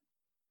bad.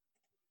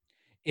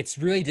 It's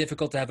really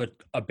difficult to have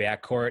a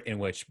backcourt in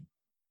which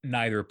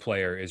neither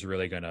player is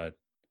really going to,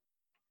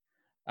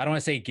 I don't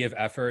want to say give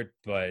effort,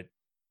 but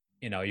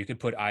you know, you could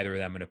put either of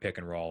them in a pick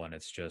and roll and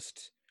it's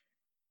just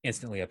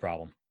instantly a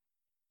problem.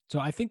 So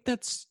I think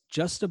that's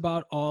just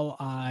about all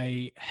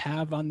I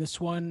have on this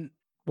one.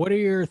 What are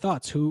your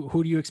thoughts? Who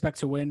do you expect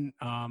to win?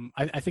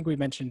 I think we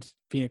mentioned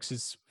Phoenix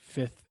is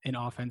 5th in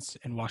offense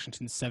and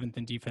Washington's 7th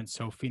in defense.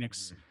 So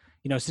Phoenix,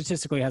 you know,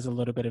 statistically has a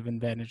little bit of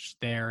advantage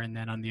there. And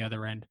then on the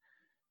other end,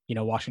 you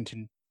know,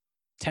 Washington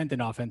 10th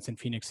in offense and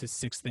Phoenix is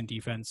 6th in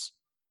defense.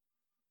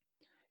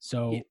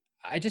 So yeah,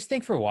 I just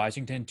think for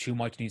Washington, too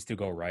much needs to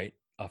go right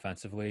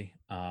offensively,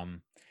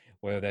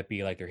 whether that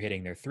be like they're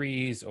hitting their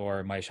threes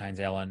or Mike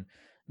Hines-Allen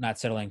not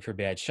settling for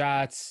bad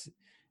shots.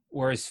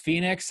 Whereas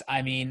Phoenix,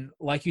 I mean,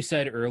 like you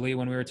said early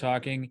when we were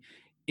talking,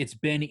 it's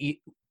been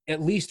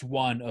at least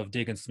one of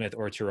Diggins Smith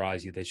or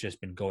Taurasi that's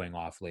just been going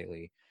off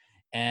lately.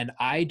 And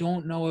I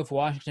don't know if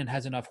Washington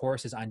has enough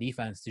horses on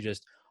defense to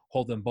just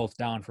hold them both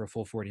down for a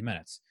full 40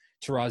 minutes.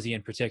 Taurasi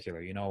in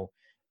particular, you know,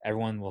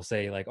 everyone will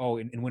say like, oh,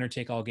 in winner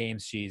take all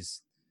games,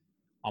 she's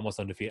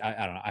almost undefeated.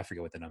 I don't know. I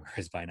forget what the number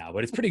is by now,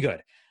 but it's pretty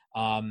good.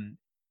 And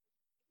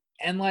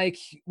like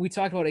we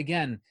talked about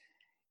again,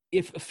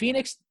 if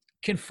Phoenix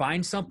can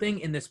find something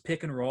in this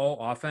pick and roll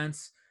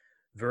offense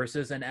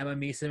versus an Emma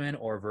Miesemann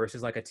or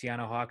versus like a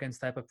Tiana Hawkins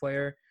type of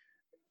player,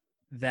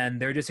 then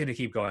they're just going to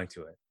keep going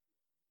to it.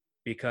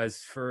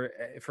 Because for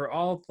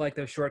all like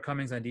the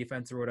shortcomings on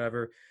defense or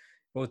whatever,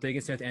 both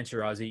Diggins Smith and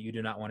Taurasi, you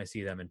do not want to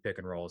see them in pick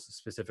and rolls,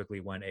 specifically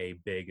when a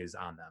big is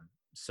on them.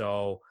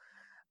 So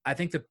I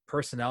think the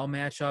personnel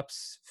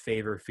matchups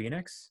favor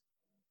Phoenix,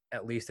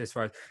 at least as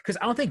far as, because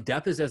I don't think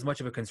depth is as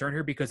much of a concern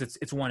here because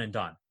it's one and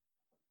done.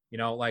 You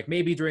know, like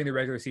maybe during the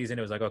regular season,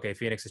 it was like, okay,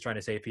 Phoenix is trying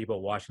to save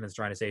people. Washington's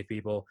trying to save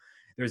people.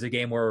 There was a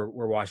game where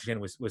Washington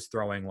was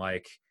throwing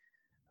like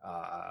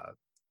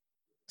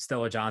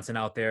Stella Johnson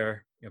out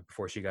there, you know,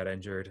 before she got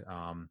injured.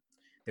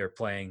 They were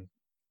playing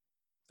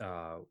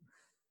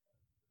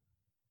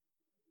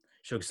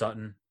Shug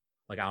Sutton.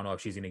 Like, I don't know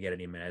if she's going to get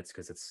any minutes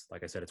because it's,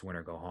 like I said, it's win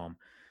or go home.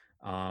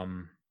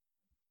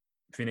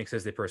 Phoenix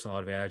has the personal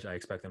advantage. I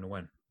expect them to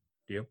win.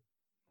 Do you?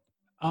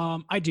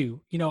 I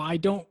do. You know, I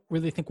don't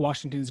really think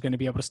Washington is going to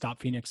be able to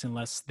stop Phoenix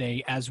unless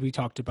they, as we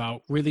talked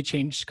about, really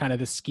change kind of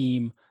the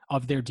scheme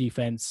of their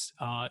defense,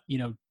 you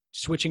know,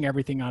 switching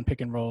everything on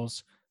pick and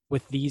rolls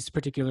with these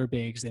particular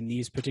bigs and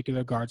these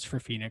particular guards for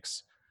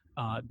Phoenix,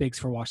 bigs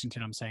for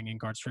Washington, I'm saying, and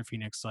guards for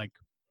Phoenix. Like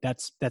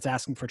that's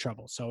asking for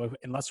trouble. So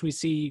unless we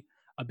see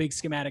a big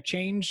schematic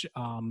change,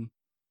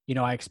 you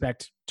know, I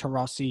expect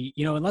Taurasi,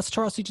 you know, unless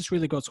Taurasi just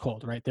really goes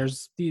cold, right?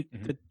 There's the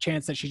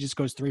chance that she just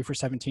goes 3 for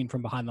 17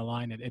 from behind the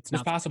line. It's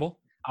not possible.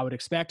 I would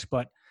expect,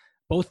 but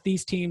both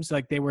these teams,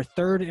 like they were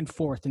 3rd and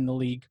 4th in the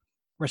league,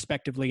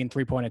 respectively, in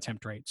 3-point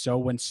attempt rate. So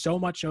when so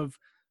much of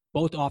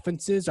both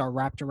offenses are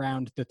wrapped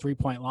around the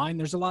 3-point line,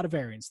 there's a lot of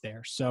variance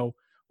there. So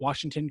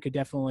Washington could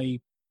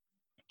definitely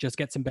just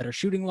get some better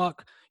shooting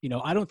luck. You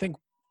know, I don't think,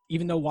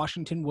 even though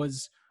Washington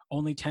was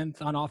only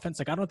 10th on offense,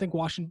 like I don't think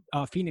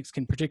Phoenix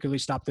can particularly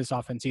stop this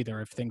offense either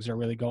if things are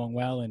really going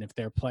well and if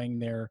they're playing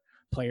their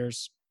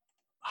players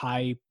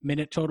high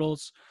minute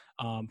totals,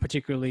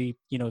 particularly,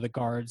 you know, the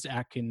guards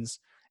Atkins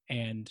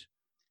and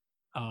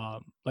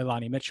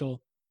Leilani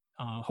Mitchell.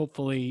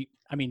 Hopefully,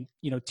 I mean,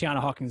 you know, Tiana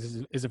Hawkins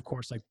is of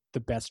course like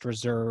the best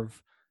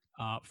reserve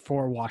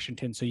for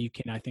Washington. So you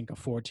can, I think,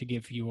 afford to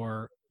give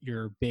your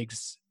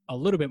bigs a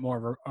little bit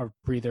more of a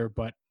breather.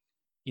 But,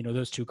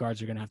 those two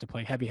guards are going to have to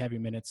play heavy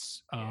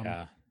minutes.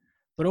 Yeah.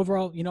 But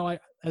overall,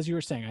 as you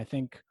were saying, I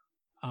think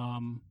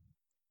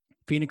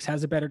Phoenix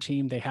has a better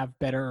team. They have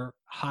better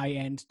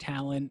high-end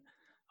talent.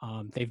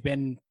 They've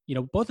been,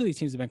 both of these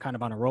teams have been kind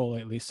of on a roll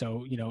lately.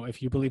 So,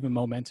 if you believe in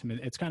momentum,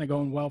 it's kind of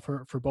going well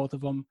for both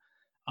of them.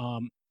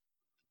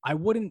 I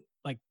wouldn't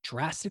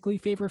drastically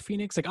favor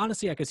Phoenix.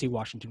 Honestly, I could see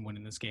Washington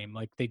winning this game.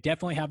 They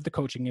definitely have the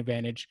coaching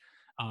advantage.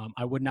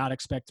 I would not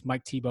expect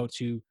Mike Thibault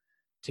to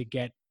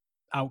get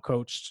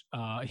outcoached.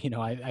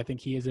 I think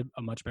he is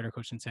a much better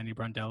coach than Sandy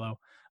Brondello.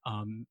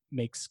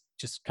 Makes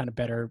just kind of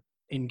better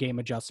in-game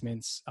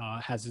adjustments,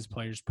 has his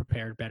players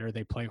prepared better.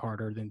 They play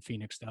harder than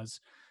Phoenix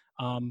does.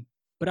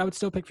 But I would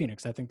still pick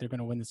Phoenix. I think they're going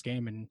to win this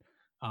game and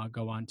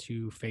go on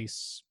to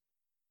face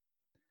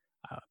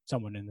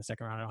someone in the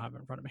second round. I don't have it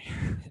in front of me.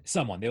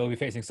 Someone. They will be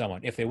facing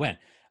someone if they win.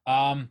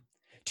 To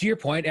your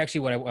point,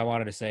 actually, what I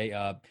wanted to say,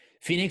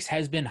 Phoenix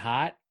has been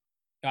hot.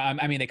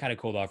 I mean, they kind of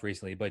cooled off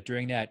recently, but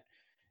during that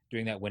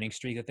winning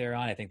streak that they're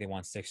on, I think they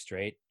won 6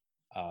 straight.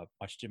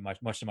 Much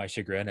to my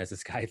chagrin as a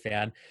Sky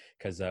fan,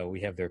 because we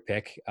have their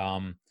pick.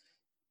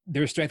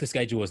 Their strength of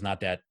schedule was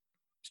not that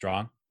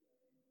strong.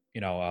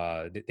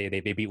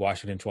 They beat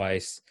Washington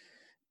twice,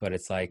 but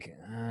it's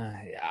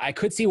I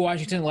could see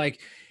Washington,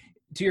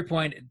 to your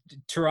point,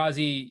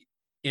 Taurasi,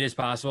 it is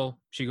possible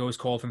she goes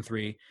cold from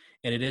 3,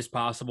 and it is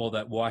possible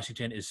that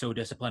Washington is so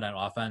disciplined on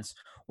offense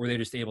where they're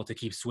just able to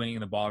keep swinging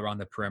the ball around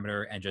the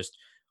perimeter and just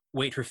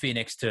wait for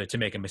Phoenix to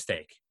make a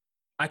mistake.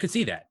 I could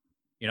see that,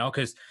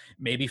 because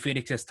maybe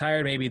Phoenix is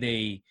tired.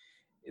 Maybe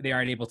they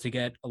aren't able to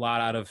get a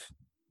lot out of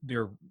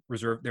their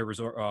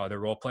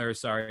role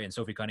players, and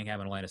Sophie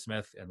Cunningham and Alana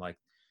Smith, and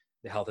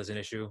the health is an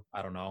issue.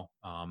 I don't know.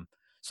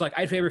 So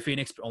I'd favor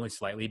Phoenix, but only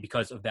slightly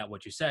because of that.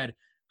 What you said,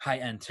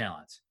 high-end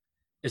talent.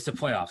 It's the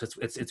playoffs.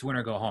 It's win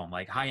or go home.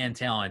 High-end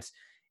talent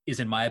is,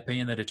 in my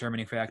opinion, the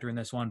determining factor in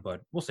this one,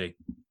 but we'll see.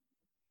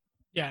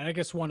 Yeah, and I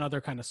guess one other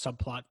kind of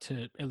subplot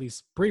to at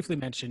least briefly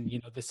mention,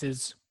 this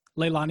is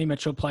Leilani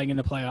Mitchell playing in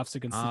the playoffs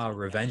against the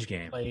revenge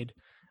game. Played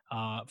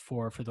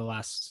for the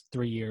last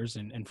 3 years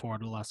and 4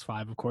 out of the last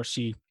 5. Of course,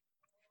 she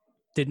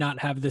did not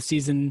have the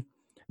season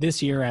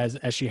this year as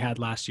she had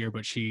last year,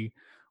 but she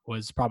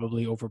was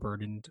probably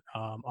overburdened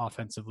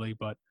offensively.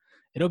 But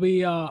it'll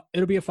be a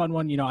fun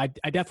one. I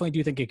definitely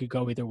do think it could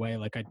go either way.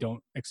 I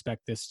don't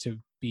expect this to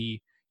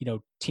be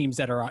teams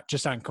that are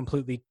just on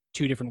completely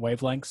 2 different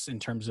wavelengths in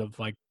terms of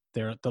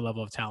the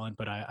level of talent.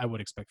 But I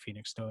would expect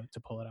Phoenix to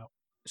pull it out.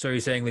 So are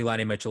you saying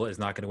Leilani Mitchell is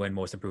not going to win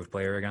Most Improved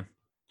Player again?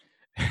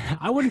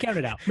 I wouldn't count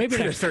it out. Maybe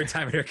for the 3rd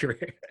time in her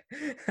career.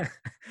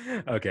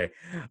 Okay.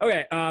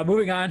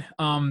 Moving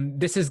on.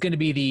 This is going to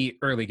be the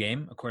early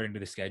game according to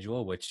the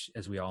schedule, which,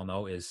 as we all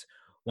know, is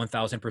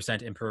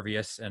 1,000%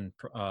 impervious and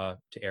to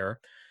error.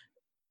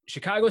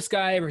 Chicago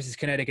Sky versus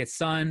Connecticut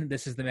Sun.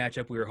 This is the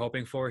matchup we were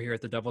hoping for here at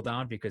the Double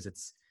Down because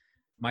it's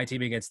my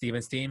team against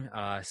Steven's team.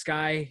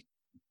 Sky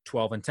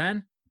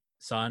 12-10,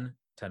 Sun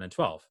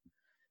 10-12.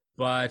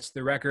 But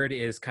the record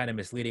is kind of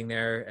misleading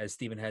there, as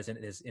Steven has in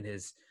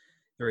his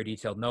very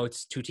detailed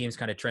notes. 2 teams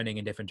kind of trending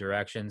in different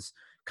directions.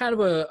 Kind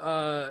of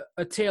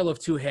a tale of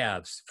 2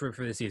 halves for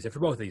the season for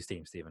both of these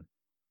teams, Steven.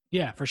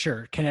 Yeah, for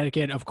sure.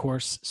 Connecticut, of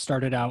course,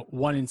 started out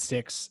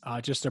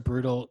 1-6, just a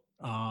brutal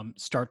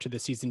start to the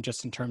season,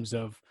 just in terms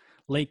of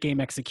late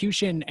game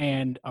execution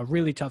and a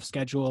really tough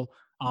schedule.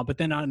 But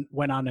then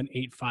went on an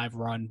 8-5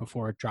 run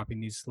before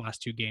dropping these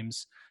last 2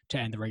 games to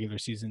end the regular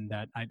season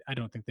that I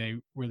don't think they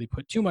really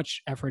put too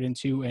much effort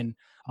into. And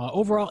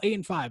overall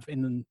 8-5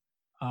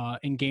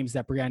 in games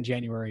that Brianne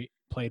January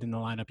played in the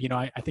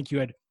lineup. I think you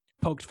had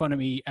poked fun of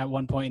me at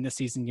one point in the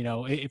season.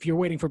 If you're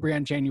waiting for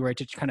Brianne January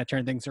to kind of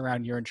turn things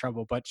around, you're in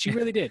trouble. But she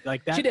really did.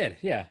 That. She did,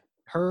 yeah.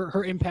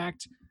 Her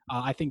impact,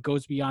 I think,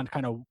 goes beyond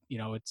kind of,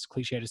 it's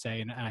cliche to say,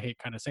 and I hate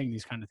kind of saying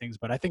these kind of things,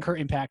 but I think her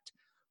impact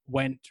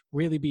went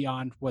really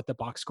beyond what the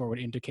box score would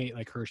indicate.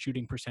 Her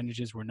shooting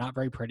percentages were not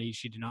very pretty.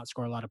 She did not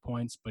score a lot of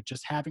points, but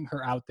just having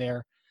her out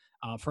there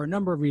for a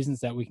number of reasons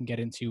that we can get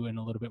into in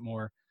a little bit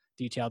more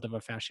detailed of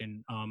a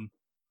fashion,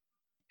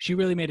 she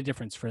really made a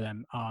difference for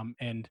them.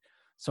 And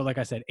so, like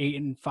I said,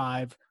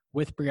 8-5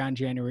 with Brianne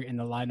January in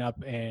the lineup,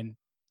 and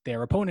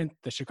their opponent,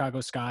 the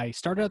Chicago Sky,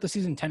 started out the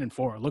season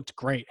 10-4, looked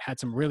great, had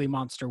some really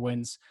monster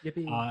wins,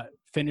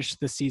 finished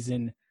the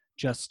season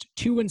just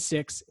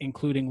 2-6,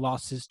 including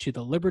losses to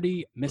the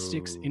Liberty,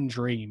 Mystics, and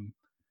Dream.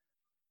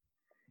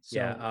 So,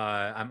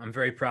 yeah, I'm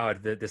very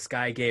proud that the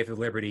Sky gave the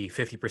Liberty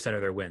 50%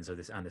 of their wins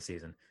on the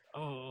season.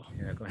 Oh,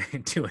 yeah, going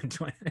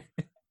 2-20.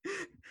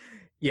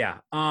 Yeah.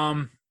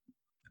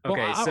 Okay.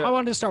 Well, I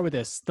wanted to start with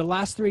this. The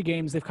last 3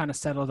 games, they've kind of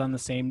settled on the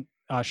same.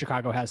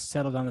 Chicago has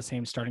settled on the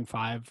same starting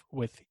 5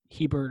 with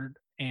Hebert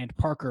and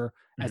Parker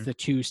as the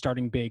 2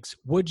 starting bigs.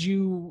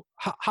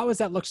 How has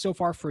that looked so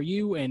far for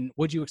you, and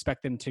would you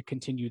expect them to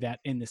continue that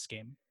in this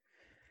game?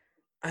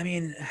 I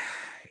mean,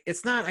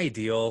 it's not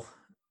ideal.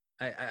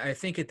 I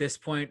think at this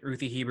point,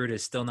 Ruthie Hebert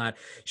is still not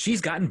 – she's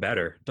gotten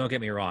better. Don't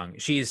get me wrong.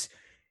 She's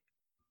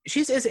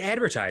she's as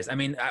advertised. I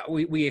mean,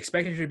 we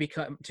expected her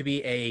to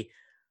be a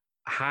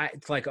high,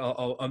 like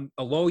a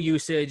low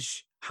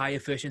usage, high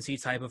efficiency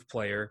type of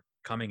player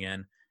coming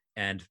in,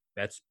 and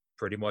that's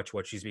pretty much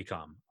what she's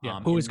become. Yeah,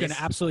 who is going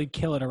to absolutely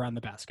kill it around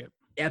the basket?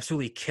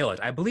 Absolutely kill it.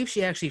 I believe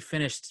she actually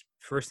finished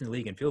first in the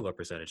league in field goal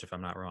percentage, if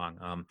I'm not wrong.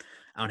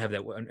 I don't have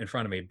that in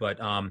front of me, but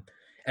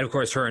and of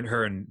course, her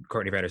and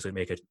Courtney Vandersloot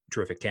make a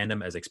terrific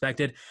tandem as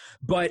expected.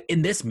 But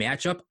in this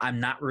matchup, I'm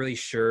not really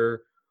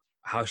sure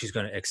how she's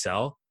going to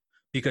excel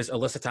because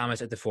Alyssa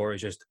Thomas at the 4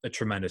 is just a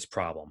tremendous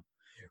problem.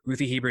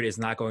 Ruthie Hebert is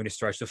not going to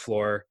stretch the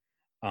floor.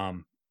 I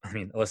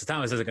mean, Alyssa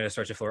Thomas isn't going to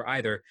stretch the floor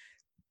either.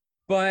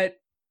 But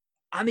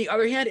on the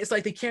other hand, it's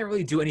like they can't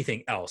really do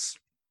anything else.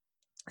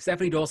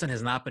 Stephanie Dolson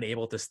has not been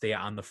able to stay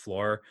on the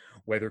floor,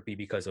 whether it be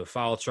because of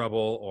foul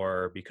trouble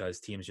or because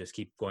teams just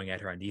keep going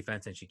at her on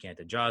defense and she can't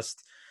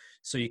adjust.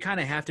 So you kind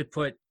of have to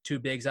put two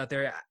bigs out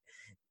there.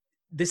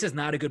 This is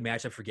not a good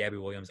matchup for Gabby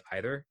Williams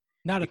either.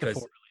 Not at the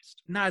 4, at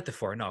least. Not at the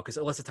 4, no, because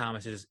Alyssa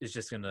Thomas is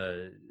just going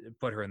to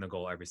put her in the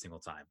goal every single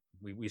time.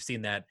 We've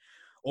seen that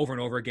over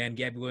and over again.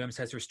 Gabby Williams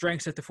has her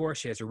strengths at the 4.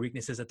 She has her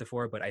weaknesses at the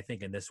 4, but I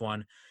think in this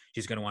one,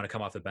 she's going to want to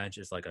come off the bench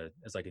as like a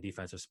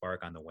defensive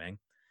spark on the wing.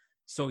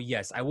 So,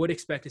 yes, I would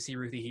expect to see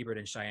Ruthie Hebert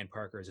and Cheyenne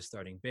Parker as a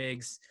starting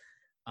bigs.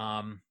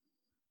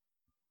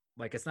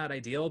 It's not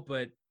ideal,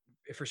 but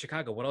for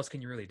Chicago, what else can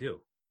you really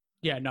do?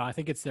 Yeah, no, I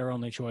think it's their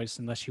only choice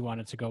unless you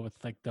wanted to go with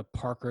like the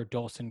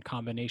Parker-Dolson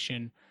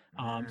combination.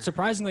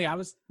 Surprisingly,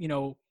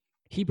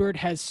 Hebert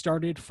has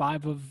started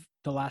 5 of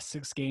the last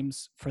 6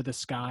 games for the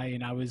Sky,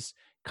 and I was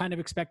kind of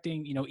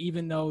expecting,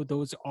 even though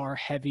those are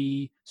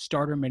heavy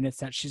starter minutes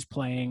that she's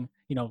playing,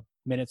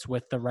 minutes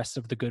with the rest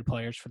of the good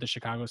players for the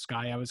Chicago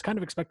Sky, I was kind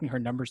of expecting her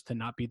numbers to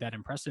not be that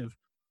impressive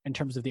in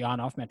terms of the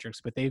on-off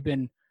metrics, but they've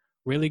been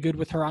really good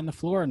with her on the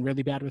floor and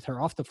really bad with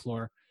her off the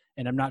floor.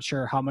 And I'm not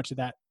sure how much of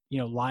that,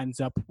 lines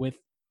up with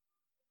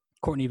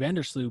Courtney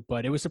Vandersloot,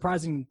 but it was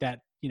surprising that,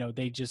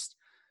 they just,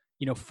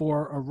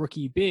 for a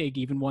rookie big,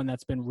 even one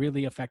that's been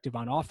really effective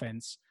on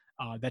offense,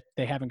 that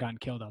they haven't gotten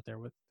killed out there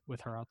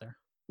with her out there.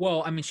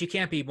 Well, I mean, she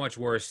can't be much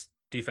worse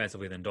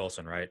defensively than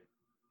Dolson, right?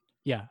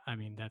 Yeah, I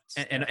mean, that's...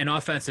 And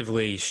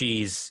offensively,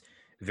 she's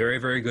very,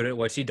 very good at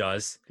what she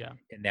does. Yeah.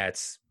 And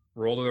that's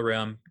roll to the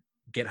rim,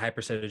 get high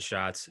percentage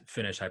shots,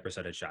 finish high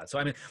percentage shots. So,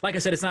 I mean, like I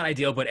said, it's not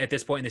ideal, but at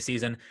this point in the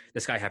season,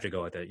 this guy have to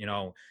go with it.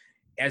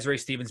 Azurá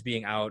Stevens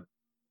being out,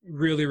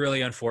 really,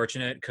 really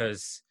unfortunate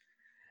because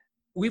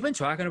we've been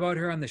talking about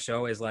her on the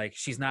show as like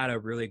she's not a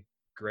really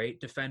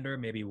great defender,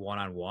 maybe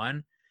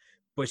one-on-one,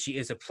 but she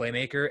is a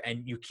playmaker,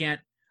 and you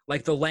can't,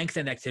 like the length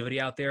and activity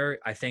out there,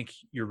 I think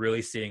you're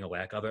really seeing a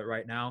lack of it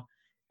right now.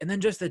 And then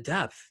just the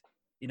depth.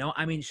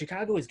 I mean,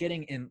 Chicago is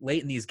getting in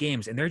late in these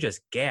games, and they're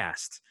just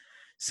gassed.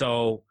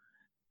 So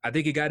I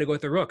think you got to go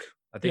with the Rook.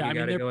 I think you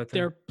got to go with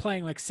they're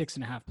playing like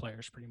 6.5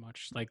 players pretty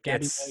much. Like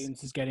Gabby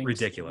Williams is getting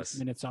ridiculous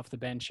minutes off the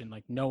bench, and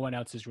like no one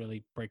else is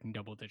really breaking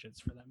double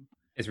digits for them.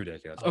 It's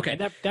ridiculous. Okay.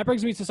 That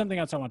brings me to something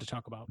else I want to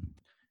talk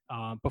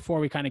about before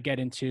we kind of get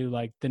into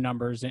like the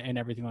numbers and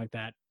everything like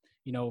that.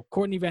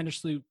 Courtney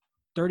Vandersloot,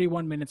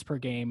 31 minutes per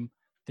game.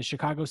 The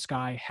Chicago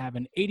Sky have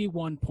an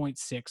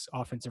 81.6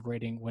 offensive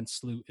rating when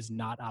Sloot is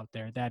not out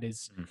there. That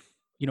is,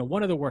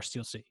 one of the worst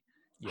you'll see.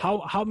 Yeah.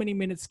 How many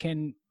minutes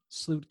can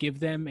Sloot give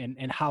them,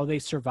 and how they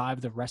survive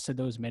the rest of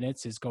those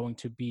minutes is going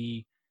to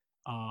be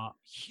a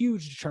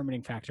huge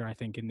determining factor, I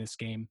think, in this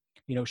game.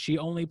 She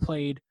only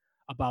played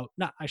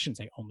I shouldn't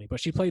say only, but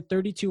she played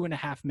 32 and a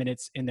half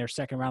minutes in their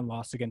second round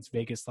loss against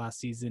Vegas last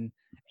season.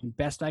 And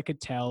best I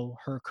could tell,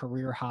 her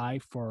career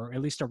high for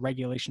at least a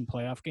regulation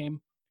playoff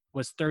game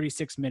was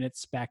 36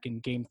 minutes back in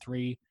game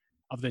 3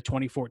 of the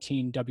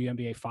 2014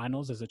 WNBA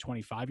finals as a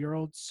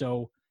 25-year-old.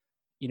 So,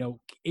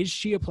 is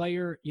she a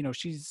player?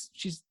 She's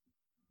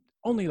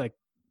only like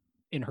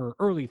in her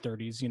early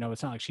 30s,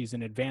 it's not like she's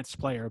an advanced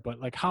player, but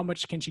like how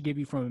much can she give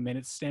you from a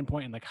minutes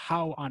standpoint? And like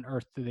how on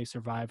earth do they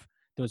survive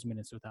those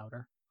minutes without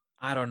her?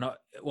 I don't know.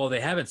 Well, they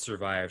haven't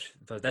survived.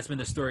 That's been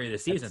the story of the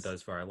season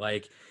thus far.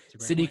 Like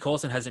Sydney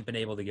Colson hasn't been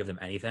able to give them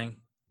anything,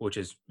 which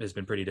has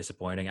been pretty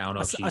disappointing. I don't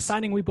know if she's... A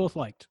signing we both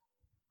liked.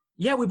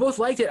 Yeah, we both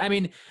liked it. I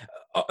mean,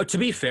 to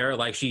be fair,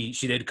 like she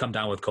did come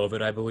down with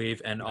COVID, I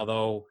believe. And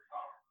although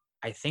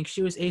I think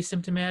she was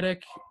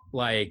asymptomatic,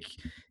 like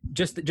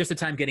just the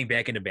time getting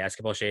back into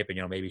basketball shape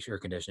and, maybe her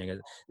conditioning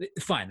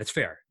is fine. That's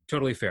fair.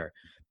 Totally fair.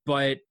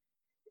 But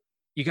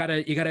you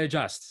gotta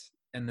adjust.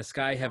 And the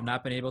Sky have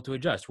not been able to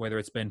adjust, whether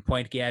it's been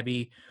Point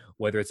Gabby,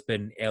 whether it's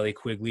been Allie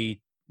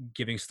Quigley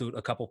giving Sloot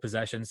a couple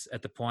possessions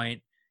at the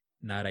point.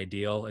 Not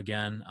ideal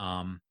again.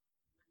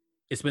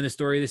 It's been the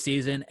story of the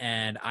season,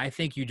 and I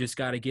think you just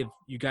got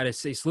to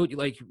say, Sloot,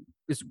 like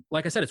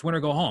I said, it's win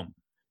or go home.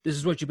 This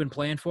is what you've been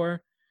playing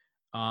for.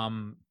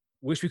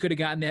 Wish we could have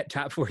gotten that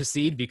top 4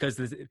 seed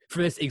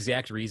for this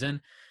exact reason,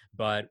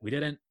 but we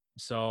didn't.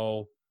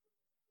 So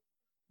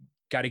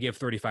got to give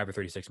 35 or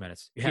 36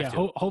 minutes. You have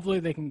to. Hopefully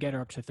they can get her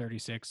up to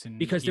 36, and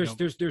because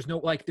there's no,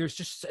 like, there's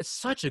just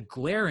such a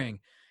glaring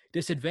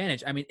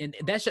disadvantage. I mean,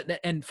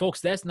 and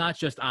folks, that's not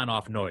just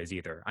on-off noise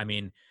either. I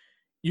mean,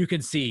 you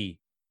can see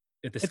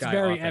if the It's Sky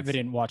very offense,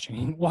 evident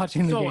watching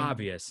the so game.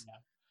 obvious.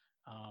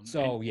 Yeah.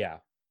 So yeah,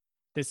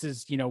 This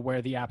is,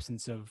 where the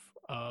absence of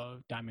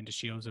Diamond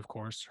DeShields, of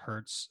course,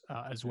 hurts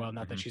as well.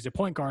 Not that she's a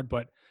point guard,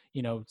 but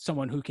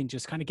someone who can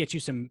just kind of get you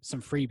some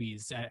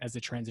freebies as a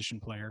transition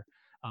player.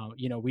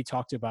 We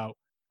talked about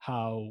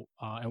how,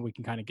 and we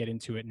can kind of get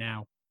into it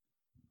now.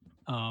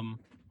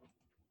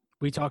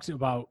 We talked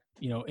about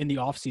in the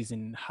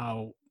offseason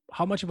how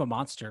much of a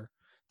monster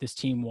this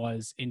team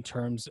was in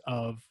terms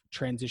of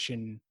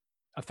transition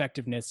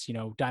effectiveness.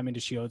 Diamond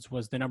DeShields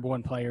was the number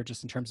one player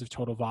just in terms of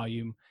total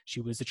volume.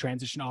 She was a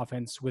transition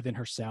offense within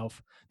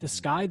herself. The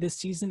Sky this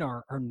season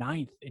are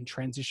ninth in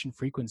transition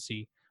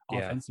frequency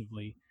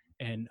offensively.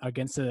 And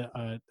against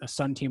a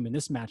Sun team in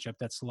this matchup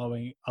that's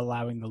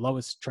allowing the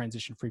lowest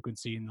transition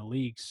frequency in the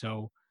league.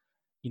 So,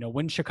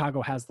 when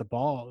Chicago has the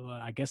ball,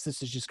 I guess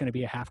this is just going to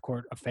be a half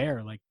court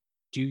affair. Like,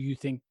 do you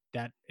think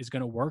that is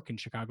going to work in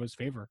Chicago's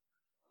favor?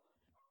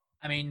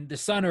 I mean, the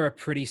Sun are a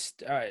pretty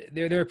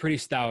they're a pretty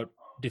stout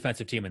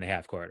defensive team in the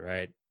half court,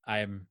 right?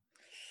 I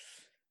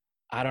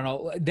don't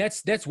know.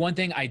 That's one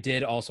thing I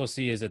did also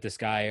see is that the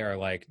Sky are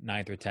like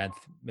 9th or 10th.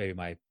 Maybe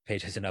my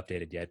page hasn't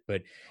updated yet,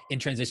 but in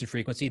transition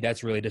frequency,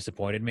 that's really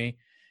disappointed me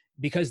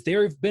because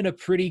they've been a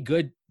pretty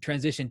good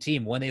transition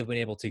team when they've been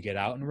able to get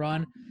out and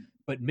run.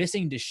 But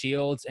missing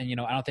DeShields, and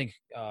I don't think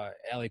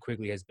Allie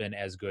Quigley has been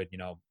as good,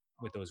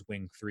 with those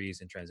wing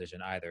threes in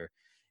transition either.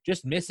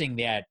 Just missing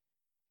that,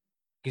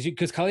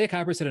 because Kahleah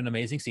Copper's had an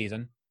amazing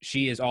season.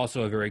 She is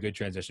also a very good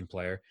transition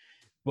player,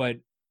 but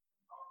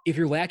if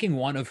you're lacking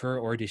one of her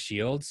or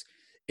DeShields,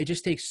 it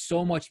just takes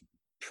so much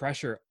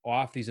pressure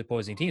off these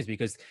opposing teams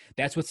because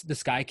that's what the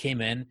Sky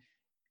came in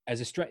as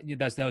a strength.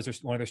 That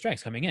was one of their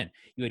strengths coming in.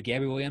 You had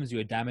Gabby Williams, you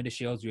had Diamond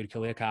DeShields, you had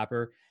Kahleah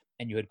Copper,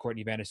 and you had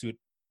Courtney Vandersloot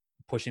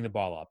pushing the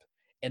ball up.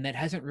 And that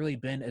hasn't really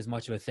been as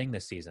much of a thing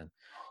this season.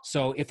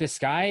 So if the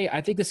Sky,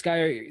 I think the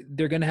Sky,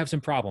 they're going to have some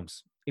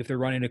problems if they're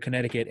running to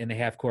Connecticut in the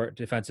half court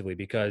defensively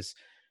because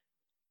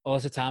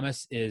Alyssa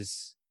Thomas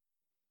is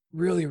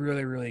really,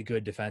 really, really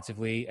good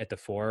defensively at the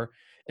 4,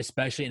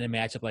 especially in a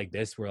matchup like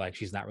this where like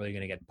she's not really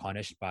going to get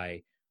punished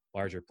by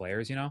larger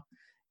players,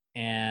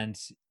 And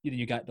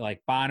you got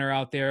like Bonner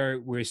out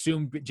there. We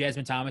assume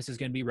Jasmine Thomas is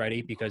going to be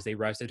ready because they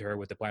rested her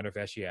with the plantar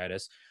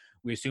fasciitis.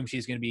 We assume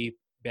she's going to be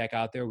back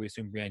out there. We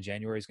assume Brianne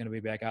January is going to be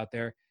back out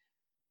there.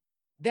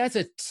 That's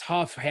a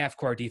tough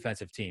half-court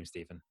defensive team,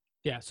 Stephen.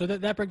 Yeah, so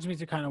that brings me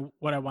to kind of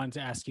what I wanted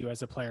to ask you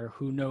as a player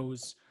who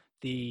knows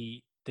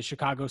the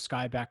Chicago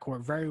Sky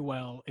backcourt very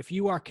well. If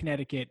you are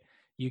Connecticut,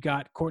 you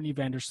got Courtney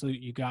Vandersloot,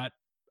 you got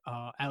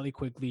Allie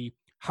Quigley.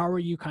 How are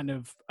you kind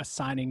of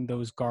assigning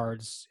those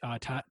guards,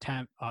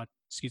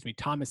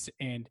 Thomas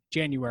and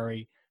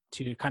January,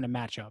 to kind of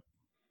match up?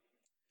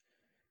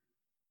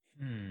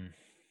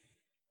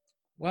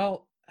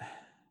 Well,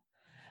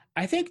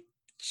 I think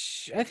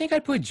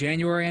I'd put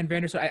January and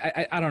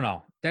Vandersloot. I don't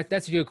know.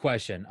 That's a good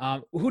question.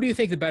 Who do you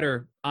think the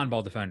better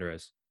on-ball defender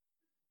is?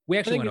 We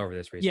actually went over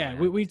this recently.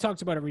 Yeah, we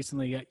talked about it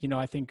recently.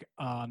 I think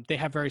they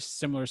have very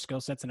similar skill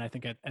sets, and I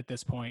think at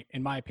this point,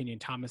 in my opinion,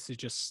 Thomas is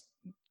just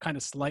kind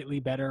of slightly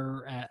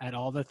better at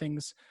all the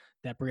things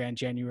that Brianne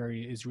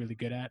January is really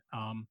good at.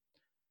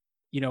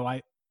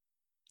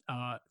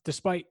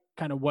 Despite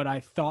kind of what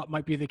I thought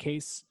might be the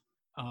case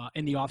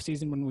in the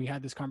offseason when we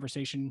had this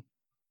conversation,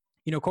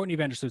 Courtney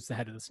Vandersloot's the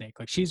head of the snake.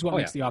 Like she's what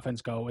makes the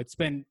offense go. It's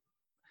been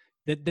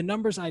the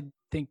numbers I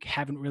think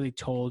haven't really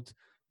told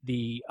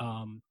the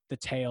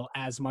tale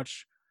as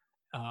much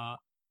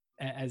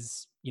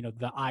as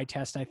the eye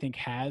test I think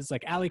has.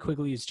 Like Allie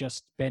Quigley has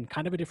just been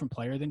kind of a different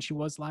player than she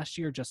was last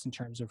year, just in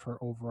terms of her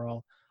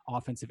overall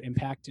offensive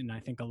impact. And I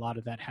think a lot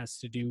of that has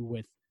to do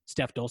with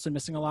Steph Dolson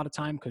missing a lot of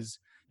time because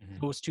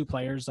those two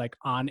players, like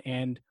on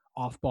and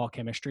off ball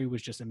chemistry,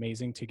 was just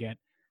amazing to get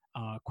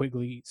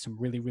Quigley some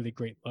really, really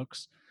great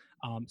looks.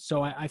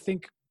 So I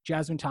think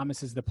Jasmine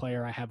Thomas is the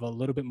player I have a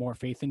little bit more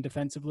faith in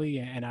defensively,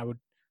 and I would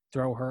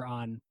throw her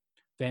on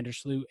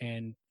Vandersloot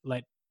and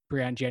let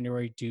Brianne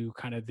January do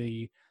kind of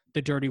the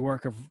dirty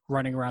work of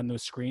running around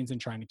those screens and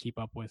trying to keep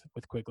up with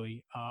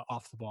Quigley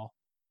off the ball.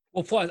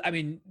 Well, plus, I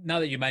mean, now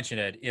that you mention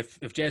it, if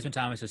Jasmine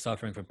Thomas is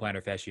suffering from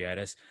plantar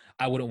fasciitis,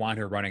 I wouldn't want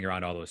her running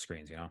around all those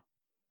screens,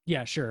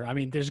 Yeah, sure. I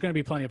mean, there's going to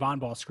be plenty of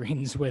on-ball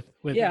screens with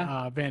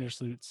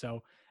Vandersloot,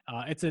 so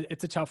it's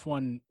a tough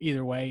one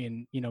either way.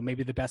 And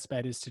maybe the best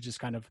bet is to just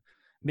kind of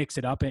mix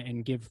it up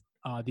and give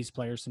these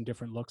players some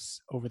different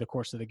looks over the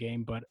course of the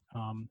game. But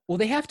well,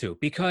 they have to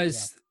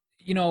because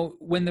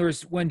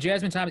when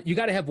Jasmine Thomas, you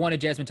got to have one of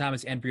Jasmine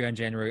Thomas and Brianne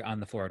January on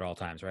the floor at all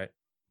times, right?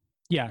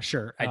 Yeah,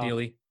 sure.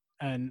 Ideally.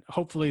 And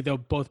hopefully they'll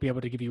both be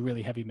able to give you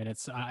really heavy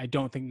minutes. I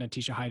don't think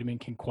Natisha Heidemann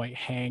can quite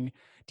hang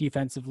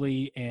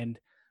defensively. And,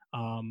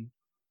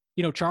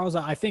 Charles,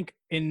 I think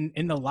in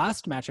the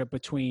last matchup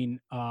between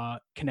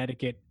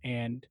Connecticut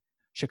and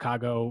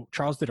Chicago,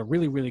 Charles did a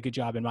really, really good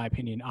job, in my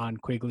opinion, on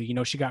Quigley.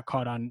 She got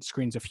caught on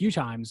screens a few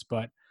times,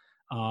 but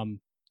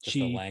just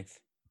the length.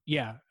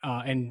 Yeah.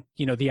 And,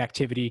 the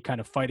activity kind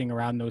of fighting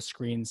around those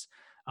screens.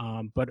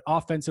 But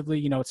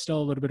offensively, it's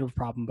still a little bit of a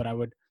problem, but I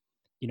would,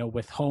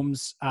 with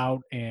Holmes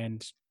out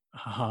and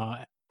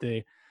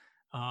The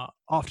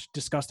oft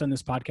discussed on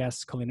this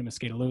podcast, Kalina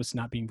Mosqueda-Lewis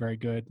not being very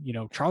good.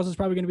 Charles is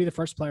probably going to be the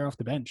first player off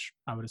the bench,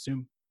 I would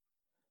assume.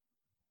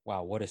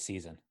 Wow, what a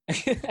season.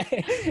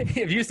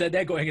 If you said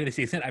that going into the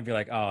season, I'd be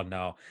like, oh,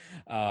 no.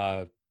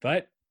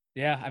 But,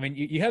 yeah, I mean,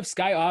 you have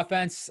Sky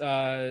offense,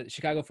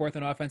 Chicago fourth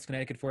in offense,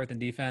 Connecticut fourth in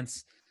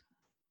defense.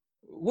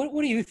 What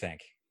do you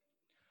think?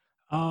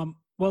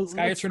 Well,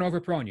 Sky is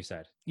turnover prone, you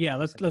said. Yeah,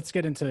 let's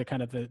get into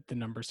kind of the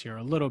numbers here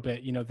a little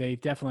bit. They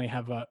definitely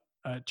have a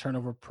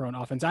turnover prone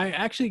offense. I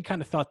actually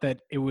kind of thought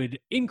that it would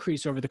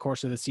increase over the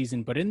course of the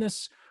season, but in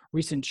this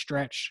recent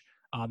stretch,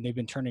 they've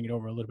been turning it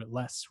over a little bit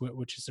less,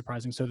 which is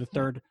surprising. So the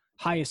third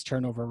highest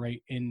turnover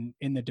rate in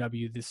the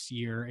W this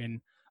year.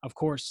 And of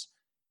course,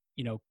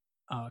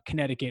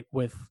 Connecticut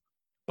with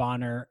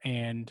Bonner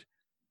and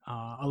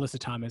Alyssa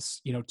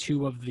Thomas,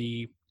 two of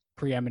the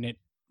preeminent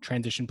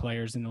transition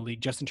players in the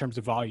league, just in terms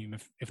of volume,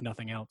 if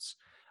nothing else.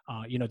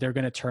 They're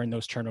going to turn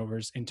those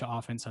turnovers into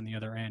offense on the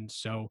other end.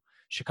 So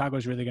Chicago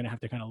is really going to have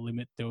to kind of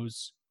limit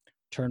those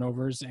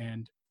turnovers.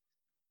 And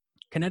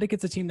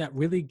Connecticut's a team that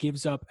really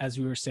gives up, as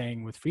we were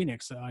saying with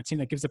Phoenix, a team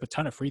that gives up a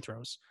ton of free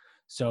throws.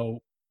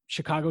 So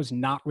Chicago's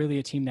not really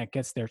a team that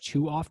gets there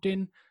too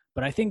often.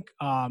 But I think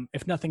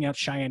if nothing else,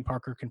 Cheyenne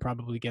Parker can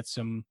probably get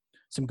some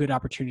good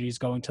opportunities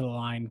going to the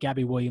line.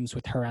 Gabby Williams,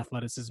 with her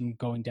athleticism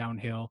going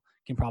downhill,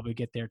 can probably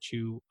get there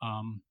too.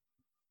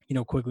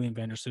 Quigley and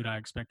Vandersloot, I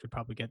expect, would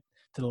probably get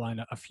to the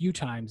line a few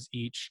times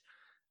each.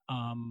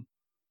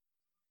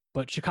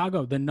 But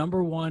Chicago, the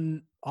number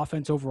one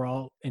offense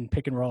overall in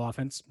pick and roll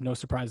offense, no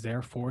surprise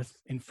there, fourth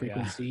in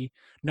frequency,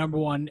 number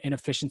one in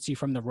efficiency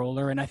from the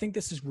roller. And I think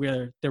this is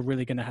where they're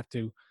really going to have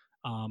to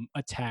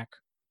attack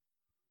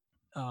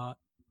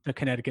the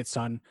Connecticut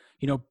Sun.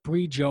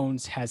 Bree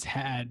Jones has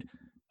had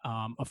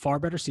a far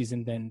better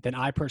season than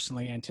I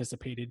personally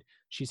anticipated.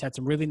 She's had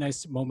some really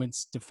nice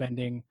moments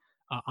defending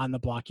on the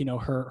block.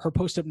 Her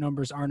post-up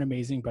numbers aren't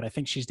amazing, but I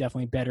think she's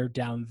definitely better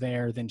down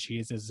there than she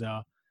is as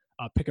a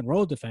pick and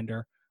roll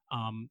defender.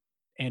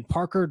 And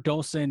Parker,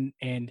 Dolson,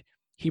 and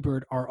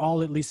Hebert are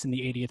all at least in the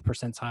 80th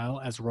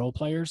percentile as role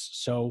players.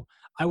 So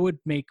I would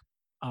make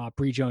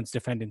Bree Jones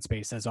defend in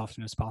space as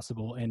often as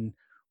possible. And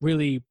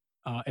really,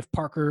 if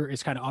Parker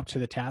is kind of up to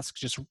the task,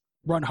 just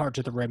run hard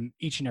to the rim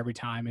each and every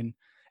time. And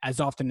as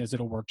often as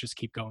it'll work, just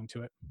keep going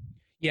to it.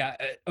 Yeah,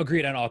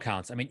 agreed on all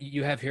counts. I mean,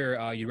 you have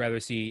here, you'd rather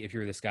see, if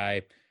you're this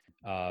guy,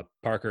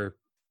 Parker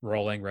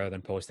rolling rather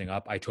than posting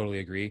up. I totally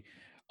agree.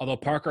 Although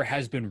Parker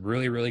has been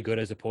really, really good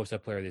as a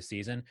post-up player this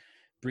season,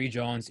 Bree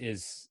Jones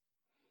is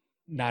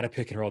not a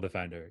pick and roll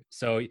defender.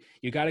 So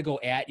you got to go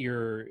at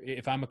your.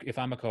 If I'm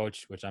a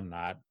coach, which I'm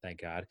not,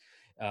 thank God.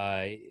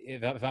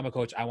 If I'm a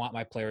coach, I want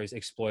my players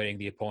exploiting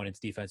the opponent's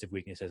defensive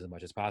weaknesses as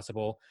much as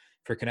possible.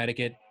 For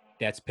Connecticut,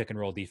 that's pick and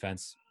roll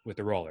defense with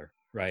the roller,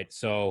 right?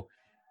 So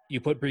you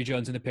put Bree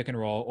Jones in the pick and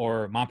roll,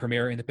 or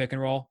Montpremier in the pick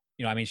and roll.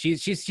 I mean,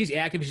 she's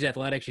active, she's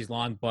athletic, she's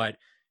long, but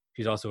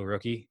she's also a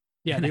rookie.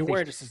 Yeah, the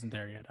awareness isn't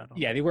there yet.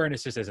 The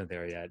awareness just isn't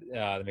there yet.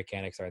 The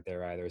mechanics aren't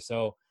there either.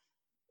 So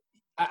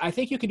I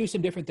think you can do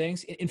some different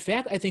things. In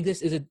fact, I think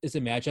this is a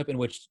matchup in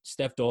which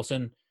Steph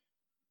Dolson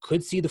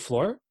could see the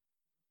floor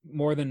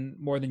more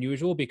than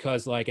usual,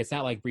 because it's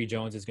not like Bree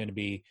Jones is going to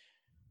be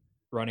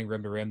running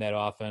rim to rim that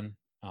often.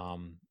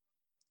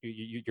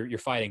 You're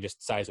fighting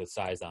just size with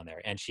size down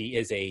there, and she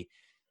is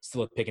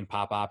still a pick and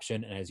pop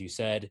option. And as you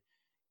said,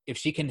 if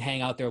she can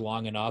hang out there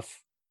long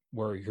enough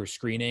where her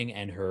screening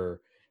and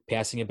her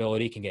passing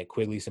ability can get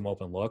Quigley some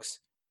open looks,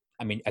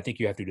 I mean, I think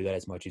you have to do that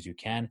as much as you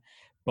can.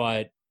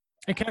 But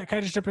can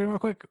I just jump in real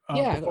quick?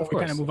 Yeah, before of we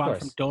course, kind of move on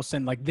from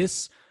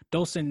Dolson.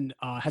 Dolson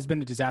has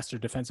been a disaster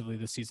defensively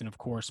this season, of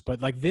course, but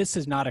this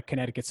is not a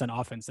Connecticut Sun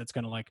offense that's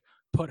going to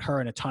put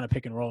her in a ton of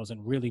pick and rolls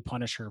and really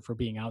punish her for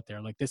being out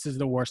there. This is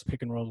the worst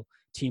pick and roll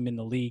team in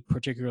the league,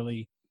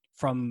 particularly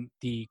from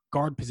the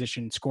guard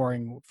position,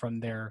 scoring from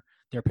their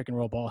pick and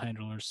roll ball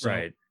handlers. So,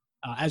 right.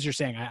 As you're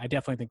saying, I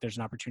definitely think there's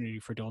an opportunity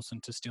for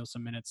Dolson to steal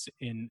some minutes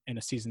in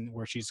a season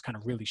where she's kind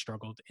of really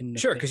struggled.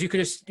 Sure, because you could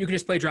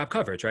just play drop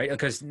coverage, right?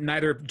 Because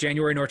neither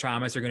January nor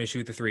Thomas are going to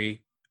shoot the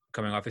three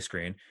coming off the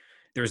screen.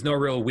 There's no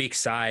real weak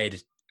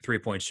side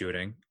 3-point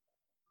shooting,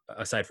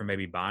 aside from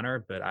maybe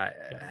Bonner. But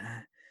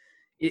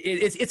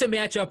it's a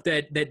matchup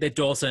that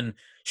Dolson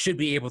should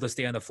be able to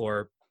stay on the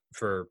floor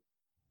for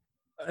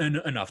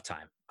enough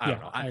time. I don't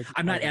know.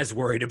 I'm not as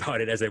worried about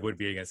it as I would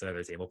be against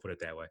another team. We'll put it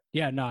that way.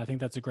 Yeah, no, I think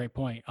that's a great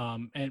point.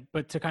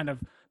 But to kind of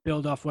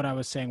build off what I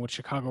was saying with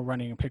Chicago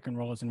running pick and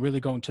rolls and really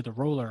going to the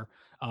roller,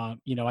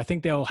 I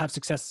think they'll have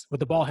success with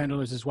the ball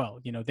handlers as well.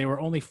 They were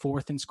only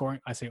fourth in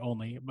scoring. I say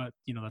only, but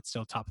that's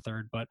still top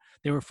third. But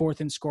they were fourth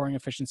in scoring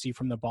efficiency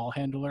from the ball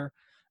handler.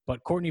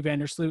 But Courtney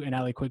Vandersloot and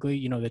Allie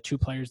Quigley, the two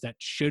players that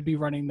should be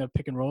running the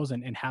pick and rolls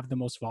and have the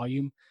most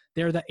volume,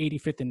 they're the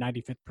 85th and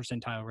 95th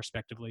percentile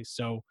respectively.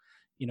 So,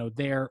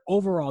 their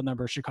overall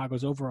numbers,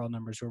 Chicago's overall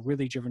numbers, were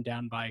really driven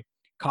down by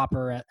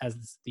Copper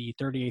as the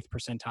 38th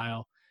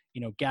percentile,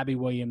 Gabby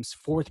Williams,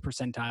 4th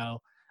percentile,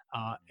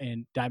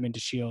 and Diamond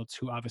DeShields,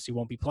 who obviously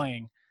won't be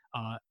playing,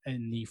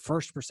 in the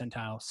first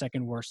percentile,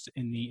 second worst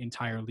in the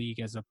entire league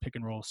as a pick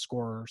and roll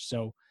scorer.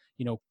 So,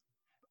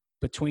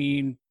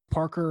 between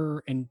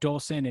Parker and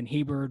Dolson and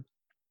Hebert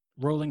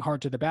rolling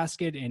hard to the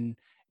basket and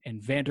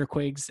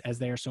Vanderquigs, as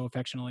they are so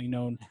affectionately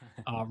known,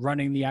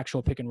 running the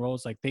actual pick and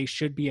rolls, like they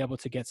should be able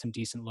to get some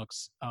decent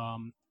looks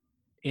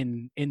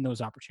in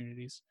those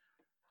opportunities.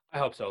 I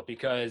hope so,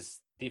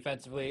 because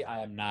defensively,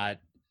 I am not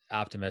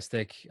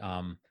optimistic.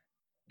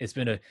 It's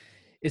been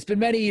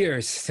many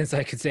years since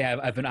I could say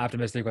I've been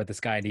optimistic about the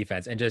Sky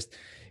defense, and just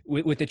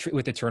with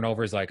the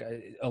turnovers, like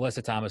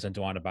Alyssa Thomas and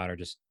DeWanna Bonner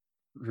just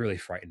really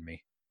frightened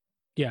me.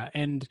 Yeah,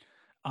 and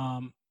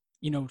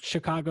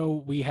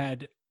Chicago, we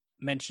had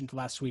mentioned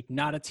last week,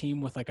 not a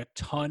team with like a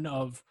ton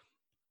of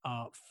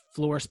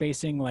floor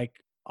spacing, like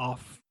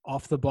off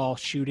the ball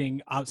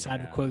shooting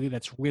outside of Quigley,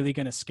 that's really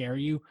going to scare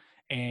you.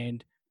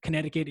 And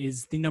Connecticut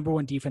is the number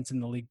one defense in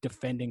the league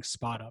defending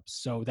spot ups,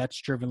 so that's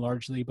driven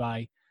largely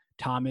by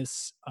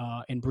Thomas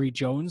and Bree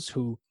Jones,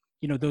 who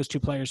those two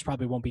players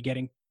probably won't be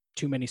getting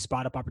too many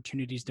spot up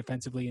opportunities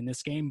defensively in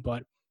this game,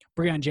 but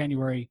Breann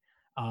January,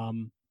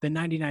 the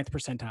 99th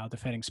percentile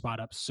defending spot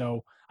ups.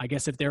 So I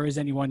guess if there is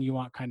anyone you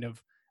want kind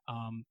of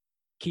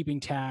keeping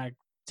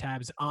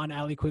tabs on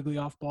Allie Quigley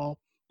off ball,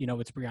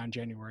 it's Breann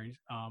January.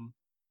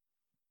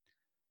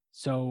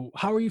 So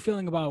how are you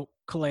feeling about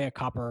Kalea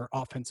Copper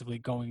offensively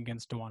going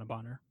against DeWanna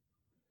Bonner?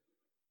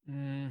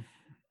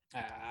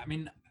 I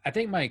mean, I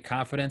think my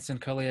confidence in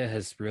Kalea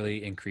has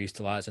really increased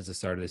a lot since the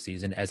start of the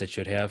season, as it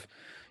should have.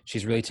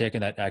 She's really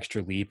taken that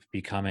extra leap,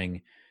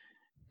 becoming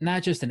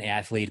not just an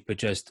athlete, but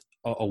just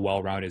a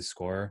well-rounded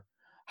scorer.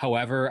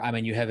 However, I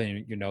mean, you have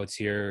in your notes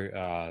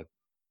here,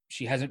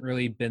 she hasn't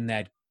really been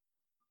that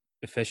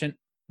efficient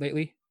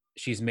lately.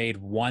 She's made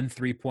 1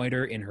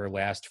 3-pointer in her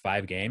last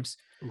 5 games.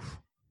 Oof.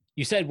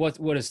 You said what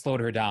has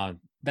slowed her down?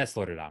 That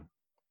slowed her down.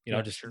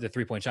 Just the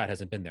 3-point shot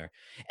hasn't been there.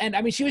 And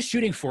I mean, she was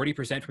shooting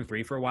 40% from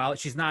 3 for a while.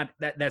 She's not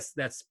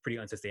that's pretty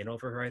unsustainable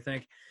for her, I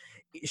think.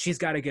 She's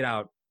got to get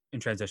out in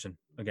transition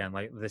again.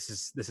 Like this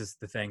is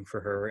the thing for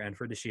her and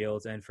for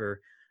DeShields and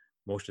for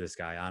most of this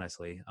guy,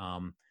 honestly.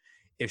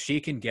 If she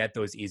can get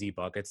those easy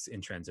buckets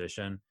in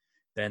transition,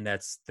 then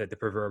that's the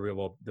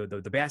proverbial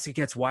the basket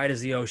gets wide as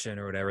the ocean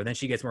or whatever. Then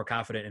she gets more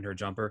confident in her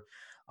jumper.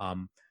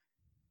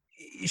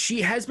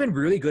 She has been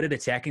really good at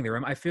attacking the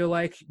rim, I feel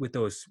like, with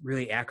those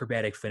really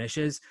acrobatic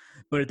finishes.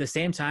 But at the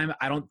same time,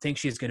 I don't think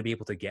she's going to be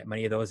able to get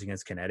many of those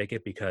against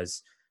Connecticut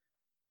because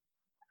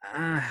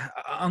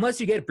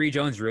unless you get Bree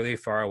Jones really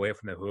far away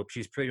from the hoop,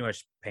 she's pretty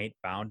much paint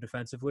bound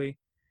defensively.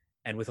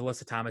 And with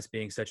Alyssa Thomas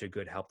being such a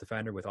good help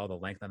defender with all the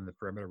length on the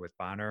perimeter with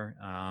Bonner,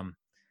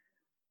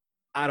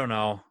 I don't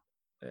know.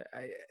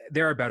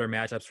 There are better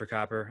matchups for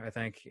Copper, I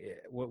think.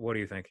 What do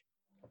you think?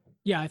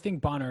 Yeah, I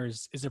think Bonner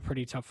is a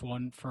pretty tough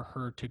one for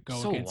her to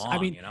go against. Long, I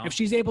mean, if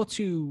she's able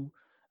to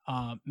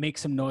make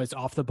some noise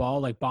off the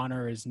ball, like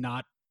Bonner is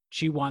not,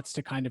 she wants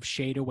to kind of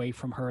shade away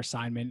from her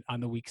assignment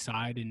on the weak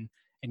side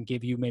and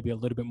give you maybe a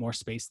little bit more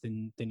space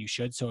than you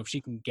should. So if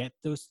she can get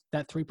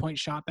that 3-point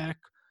shot back,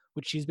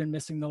 which she's been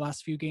missing the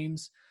last few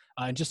games,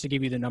 and just to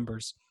give you the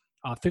numbers,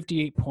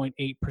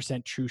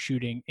 58.8% true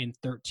shooting in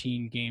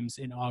 13 games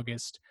in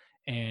August,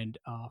 and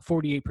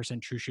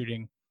 48% true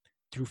shooting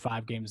through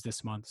 5 games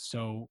this month.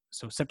 So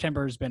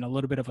September has been a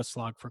little bit of a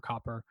slog for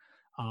Copper.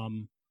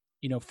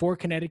 For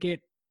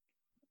Connecticut,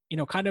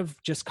 kind of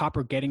just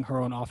Copper getting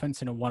her own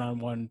offense in a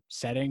one-on-one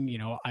setting.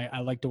 I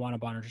like DeWanna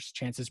Bonner's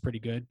chances pretty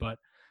good, but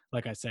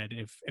like I said,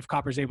 if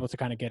Copper's able to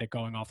kind of get it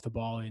going off the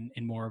ball in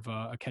more of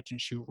a catch and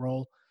shoot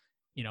role,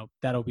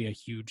 that'll be a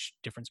huge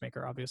difference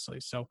maker, obviously.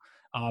 So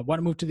want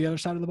to move to the other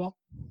side of the ball?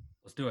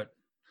 Let's do it.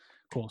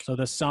 Cool. So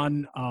the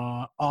Sun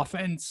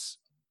offense,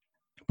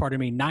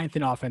 9th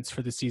in offense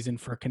for the season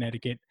for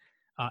Connecticut,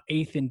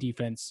 8th in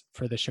defense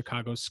for the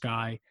Chicago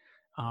Sky.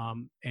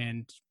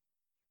 And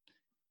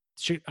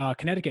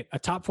Connecticut, a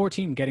top 4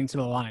 team getting to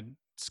the line.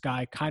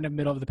 Sky kind of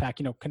middle of the pack.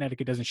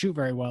 Connecticut doesn't shoot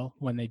very well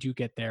when they do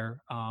get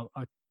there.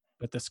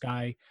 But the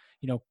Sky,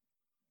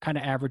 kind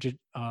of average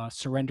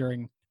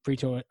surrendering free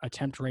throw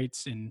attempt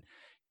rates. And,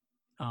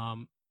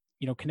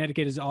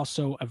 Connecticut is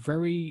also a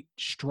very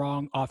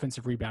strong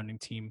offensive rebounding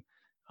team.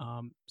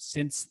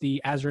 Since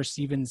the Azra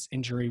Stevens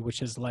injury, which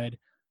has led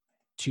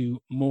to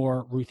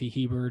more Ruthie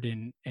Hebert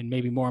and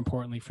maybe more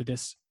importantly for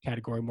this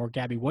category, more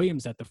Gabby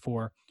Williams at the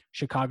 4,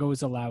 Chicago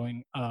is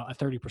allowing a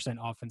 30%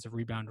 offensive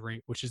rebound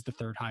rate, which is the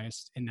 3rd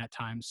highest in that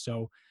time.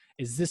 So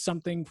is this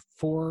something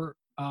for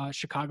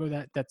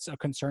Chicago that's a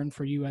concern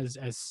for you as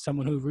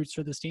someone who roots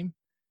for this team?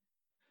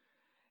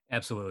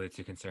 Absolutely, it's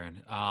a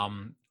concern.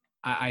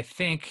 I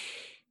think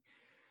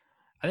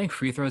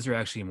free throws are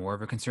actually more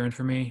of a concern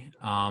for me.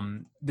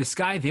 The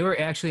Sky, they were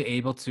actually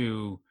able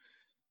to.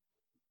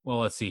 Well,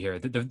 let's see here.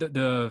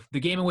 The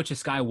game in which the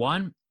Sky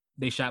won,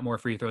 they shot more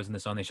free throws than the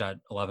Sun. They shot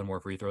 11 more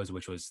free throws,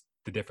 which was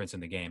the difference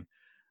in the game.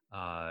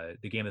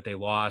 The game that they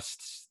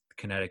lost,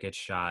 Connecticut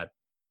shot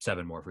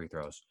 7 more free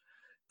throws.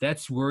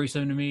 That's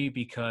worrisome to me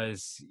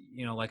because,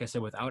 like I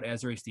said, without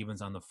Azra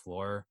Stevens on the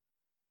floor,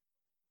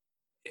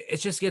 it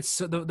just gets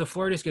the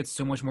floor just gets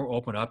so much more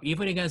open up,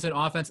 even against an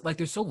offense. Like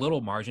there's so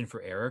little margin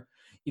for error.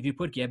 If you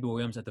put Gabby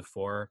Williams at the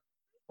 4,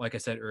 like I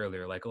said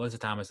earlier, like Alyssa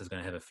Thomas is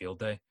going to have a field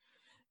day.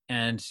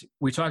 And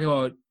we talk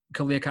about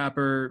Kalia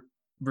Copper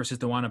versus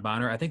DeWanna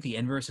Bonner. I think the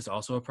inverse is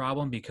also a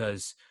problem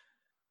because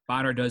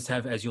Bonner does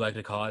have, as you like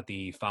to call it,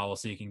 the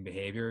foul-seeking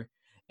behavior.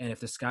 And if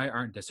the Sky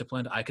aren't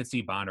disciplined, I could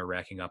see Bonner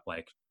racking up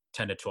like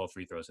 10 to 12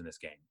 free throws in this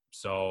game.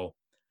 So,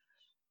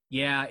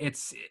 yeah,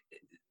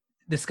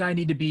 the Sky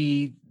need to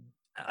be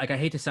like, I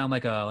hate to sound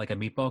like a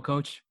meatball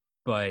coach,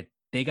 but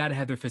they got to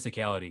have their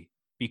physicality,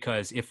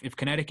 because if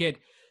Connecticut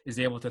is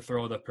able to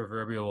throw the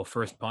proverbial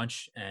first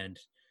punch and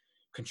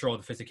control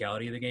the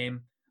physicality of the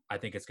game, I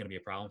think it's going to be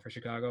a problem for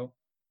Chicago.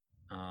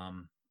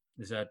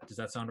 Does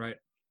that sound right?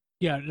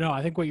 Yeah, no,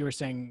 I think what you were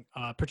saying,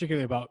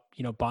 particularly about,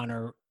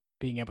 Bonner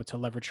being able to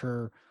leverage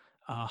her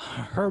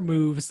her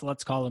moves,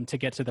 let's call them, to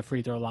get to the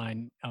free throw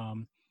line.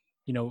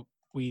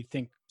 We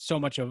think so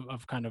much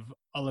of kind of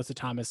Alyssa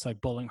Thomas like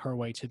bowling her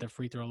way to the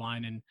free throw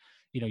line and,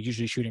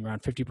 usually shooting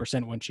around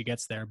 50% when she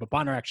gets there. But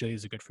Bonner actually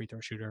is a good free throw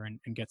shooter and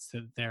gets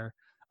to there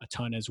a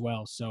ton as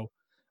well. So,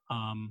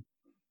 on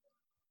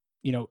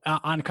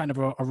kind of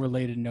a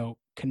related note,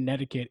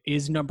 Connecticut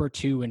is number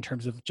 2 in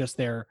terms of just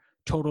their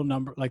total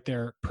number, like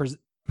their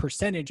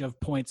percentage of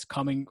points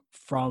coming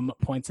from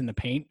points in the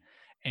paint.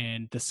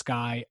 And the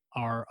Sky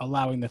are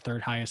allowing the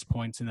 3rd highest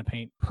points in the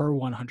paint per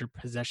 100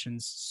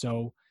 possessions.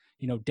 So,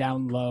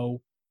 down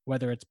low,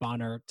 whether it's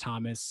Bonner,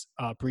 Thomas,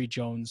 Bree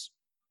Jones,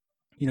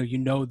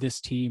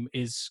 this team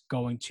is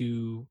going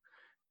to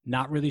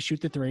not really shoot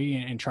the 3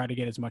 and try to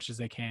get as much as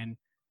they can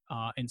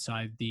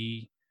inside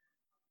the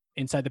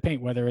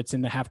paint, whether it's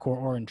in the half court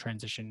or in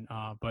transition.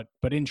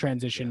 But in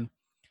transition,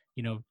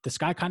 the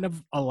Sky kind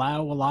of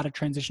allow a lot of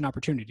transition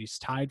opportunities,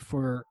 tied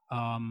for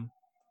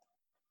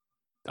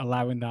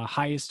allowing the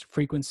highest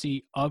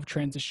frequency of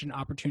transition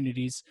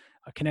opportunities.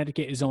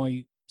 Connecticut is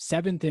only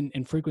 7th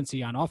in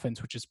frequency on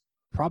offense, which is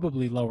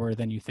probably lower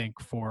than you think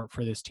for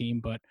this team.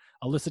 But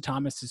Alyssa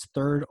Thomas is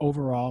 3rd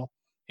overall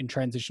in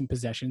transition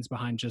possessions,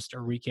 behind just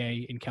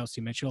Arike and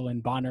Kelsey Mitchell,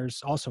 and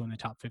Bonner's also in the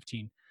top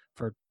 15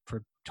 for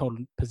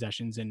total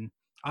possessions. And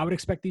I would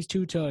expect these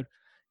two to,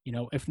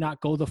 if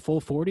not go the full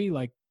 40,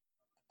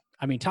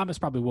 Thomas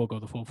probably will go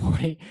the full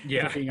 40.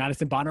 Yeah. If being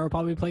honest, and Bonner will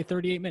probably play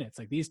 38 minutes.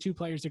 Like, these two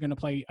players are going to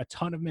play a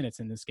ton of minutes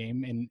in this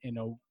game in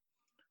a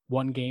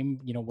one game,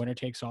 winner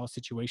takes all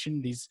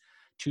situation. These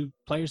two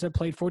players have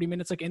played 40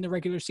 minutes like in the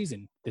regular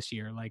season this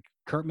year. Like,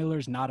 Kurt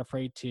Miller's not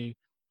afraid to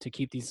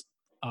keep these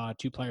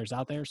two players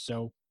out there.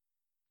 So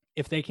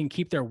if they can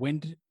keep their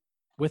wind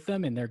with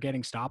them and they're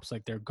getting stops,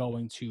 like, they're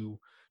going to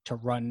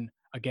run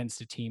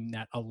against a team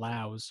that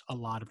allows a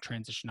lot of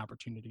transition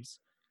opportunities.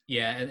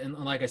 Yeah, and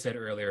like I said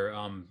earlier,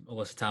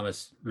 Alyssa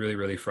Thomas really,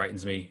 really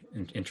frightens me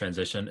in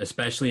transition,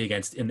 especially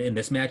against in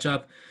this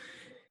matchup.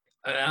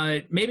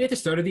 Maybe at the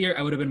start of the year,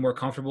 I would have been more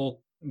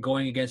comfortable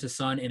going against the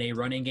Sun in a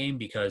running game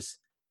because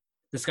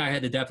the Sky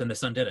had the depth and the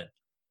Sun didn't.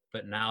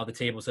 But now the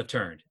tables have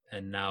turned,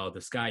 and now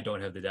the Sky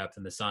don't have the depth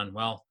and the Sun,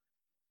 well,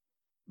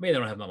 maybe they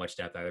don't have that much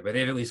depth either, but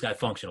they've at least got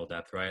functional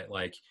depth, right?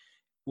 Like,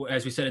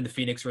 as we said in the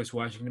Phoenix versus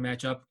Washington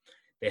matchup,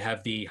 they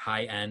have the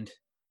high-end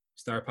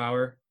star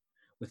power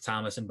with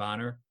Thomas and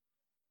Bonner.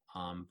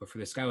 But for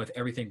this guy with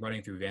everything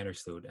running through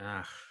Vandersloot,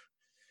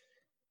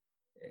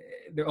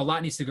 a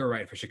lot needs to go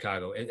right for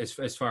Chicago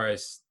as far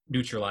as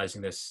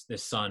neutralizing this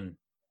Sun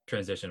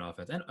transition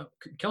offense. And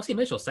Kelsey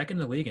Mitchell, 2nd in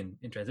the league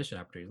in transition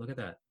opportunities. Look at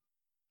that.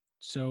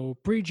 So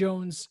Bree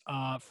Jones,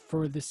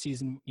 for this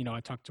season,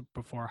 I talked to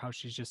before how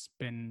she's just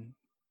been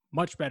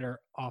much better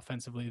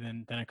offensively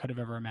than I could have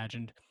ever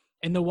imagined.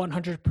 In the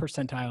 100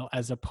 percentile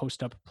as a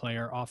post-up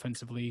player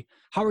offensively,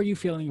 how are you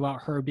feeling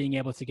about her being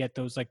able to get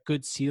those like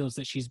good seals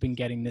that she's been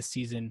getting this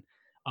season,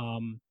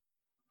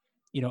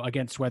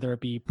 against whether it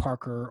be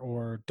Parker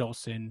or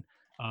Dolson?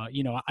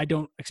 I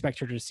don't expect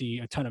her to see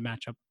a ton of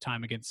matchup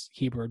time against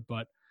Hebard,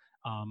 but,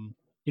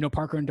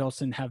 Parker and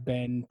Dolson have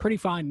been pretty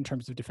fine in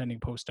terms of defending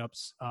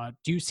post-ups.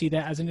 Do you see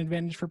that as an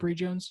advantage for Bree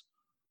Jones?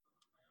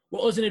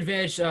 Well, it was an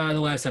advantage the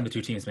last time the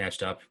two teams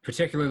matched up,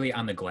 particularly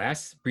on the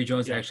glass. Bree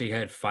Jones actually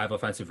had 5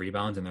 offensive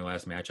rebounds in their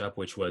last matchup,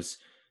 which was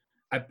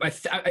I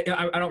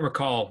don't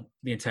recall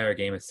the entire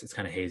game. It's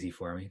kind of hazy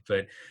for me,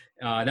 but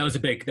that was a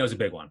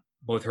big one.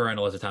 Both her and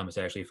Alyssa Thomas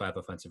actually 5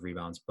 offensive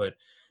rebounds. But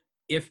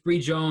if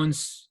Bree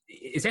Jones,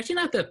 it's actually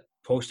not the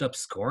post up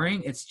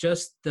scoring; it's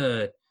just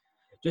the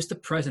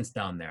presence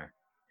down there,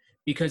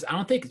 because I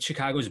don't think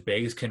Chicago's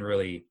bigs can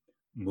really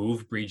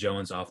move Bree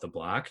Jones off the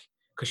block.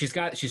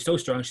 Because she's so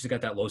strong, she's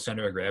got that low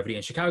center of gravity,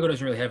 and Chicago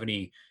doesn't really have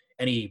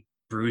any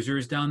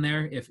bruisers down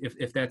there,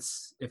 if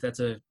that's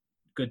a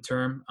good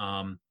term.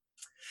 I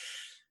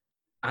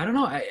don't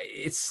know.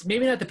 It's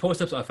maybe not the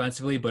post ups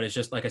offensively, but it's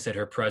just like I said,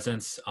 her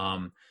presence.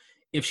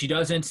 If she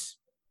doesn't,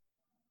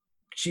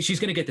 she's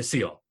going to get the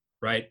seal,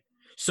 right?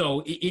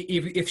 So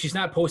if she's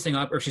not posting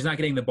up or if she's not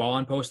getting the ball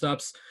on post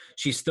ups,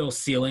 she's still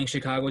sealing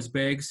Chicago's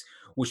bigs,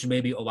 which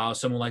maybe allows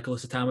someone like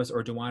Alyssa Thomas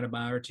or DeWanna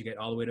Bonner to get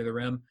all the way to the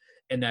rim,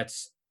 and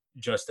that's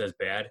just as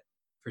bad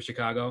for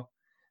Chicago.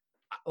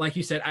 like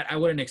you said, I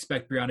wouldn't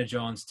expect Brianna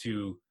Jones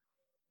to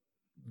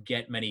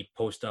get many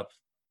post-up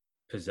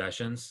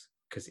possessions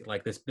because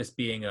like this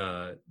being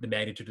the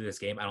magnitude of this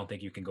game, I don't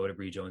think you can go to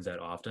Bree Jones that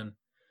often.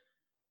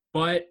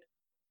 But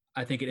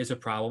I think it is a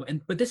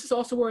problem. But this is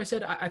also where I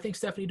said I think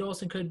Stephanie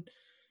Dolson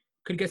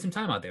could get some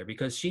time out there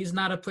because she's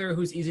not a player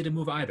who's easy to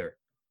move either.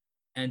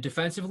 And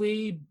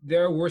defensively,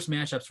 there are worse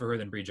matchups for her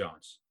than Bree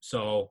Jones.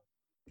 So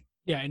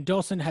yeah, and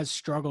Dolson has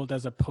struggled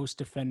as a post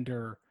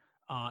defender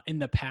in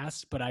the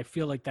past, but I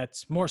feel like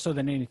that's more so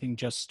than anything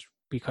just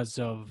because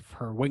of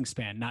her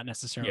wingspan, not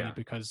necessarily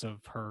because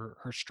of her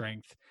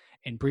strength.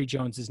 And Bree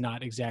Jones is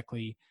not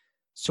exactly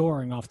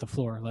soaring off the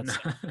floor. Let's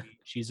say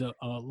she's a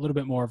little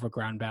bit more of a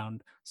ground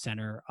bound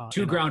center. A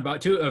very ground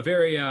bound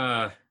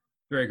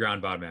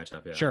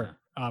matchup. Yeah, sure,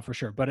 for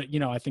sure. But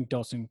I think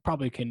Dolson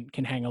probably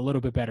can hang a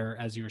little bit better,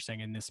 as you were saying,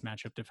 in this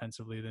matchup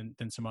defensively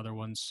than some other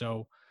ones.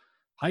 So,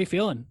 how you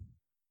feeling?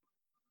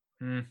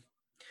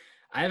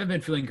 I haven't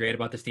been feeling great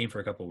about this team for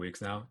a couple of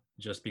weeks now,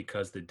 just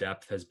because the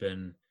depth has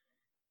been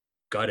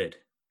gutted.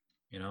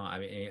 I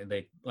mean,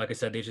 like I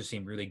said, they just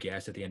seem really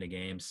gassed at the end of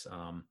games.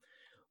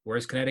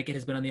 Whereas Connecticut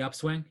has been on the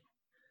upswing,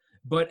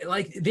 but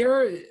like there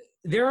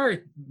are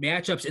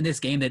matchups in this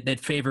game that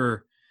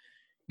favor,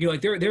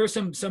 like there are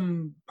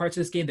some parts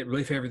of this game that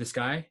really favor the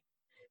Sky,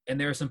 and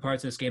there are some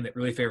parts of this game that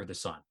really favor the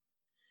Sun.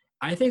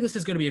 I think this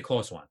is going to be a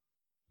close one.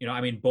 I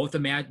mean, both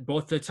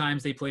the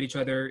times they played each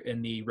other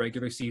in the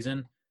regular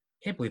season,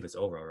 can't believe it's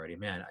over already,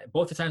 man.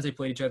 Both the times they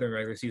played each other in the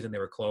regular season, they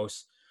were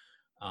close.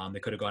 They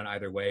could have gone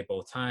either way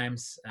both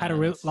times. Had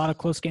a lot of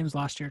close games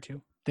last year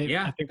too.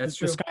 I think that's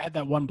true. The Sky had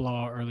that one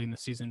blowout early in the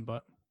season,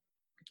 but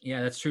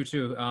yeah, that's true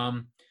too.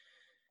 I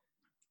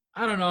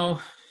don't know.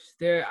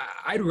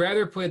 I'd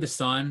rather play the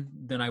Sun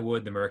than I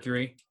would the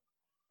Mercury.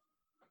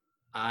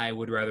 I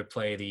would rather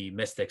play the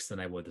Mystics than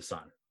I would the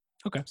Sun.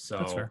 Okay, so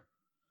that's fair.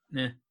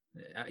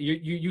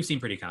 You seem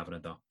pretty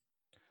confident though.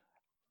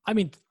 I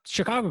mean,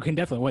 Chicago can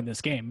definitely win this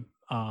game.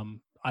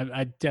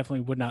 I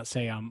definitely would not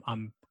say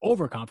I'm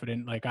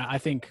overconfident. Like I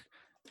think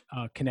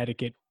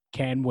Connecticut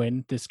can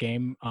win this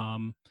game.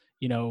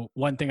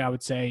 One thing I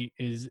would say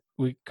is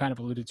we kind of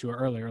alluded to it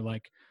earlier.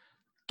 Like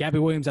Gabby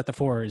Williams at the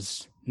 4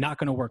 is not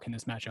going to work in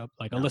this matchup.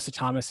 Like Alyssa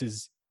Thomas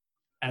is,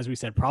 as we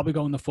said, probably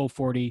going the full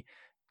 40.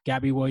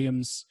 Gabby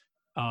Williams,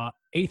 8th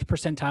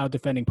percentile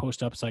defending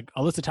post-ups. Like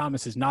Alyssa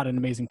Thomas is not an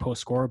amazing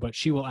post scorer, but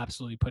she will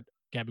absolutely put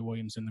Gabby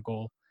Williams in the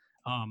goal.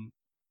 I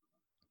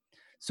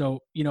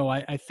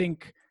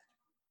think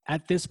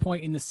at this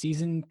point in the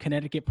season,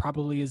 Connecticut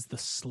probably is the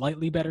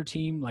slightly better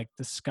team. Like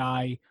the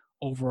Sky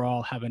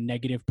overall have a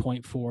negative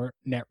 0.4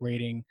 net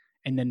rating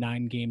in the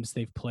 9 games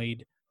they've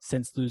played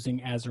since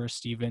losing Azra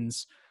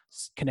Stevens.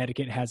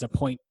 Connecticut has a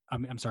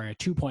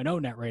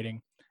 2.0 net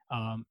rating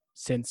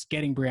since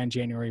getting Brianne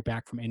January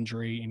back from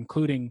injury,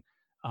 including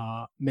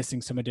missing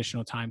some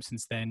additional time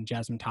since then,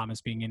 Jasmine Thomas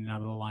being in and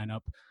out of the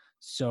lineup.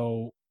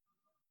 So,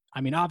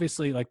 I mean,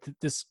 obviously, like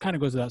this kind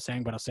of goes without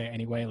saying, but I'll say it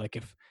anyway. Like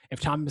if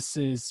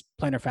Thomas's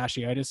plantar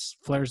fasciitis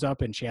flares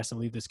up and she has to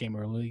leave this game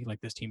early,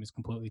 like this team is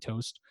completely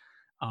toast.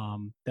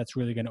 That's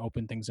really going to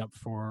open things up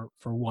for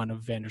one of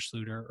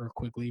Vandersloot or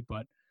Quigley.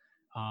 But,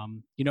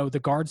 the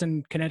guards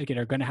in Connecticut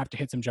are going to have to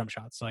hit some jump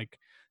shots. Like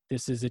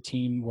this is a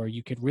team where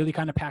you could really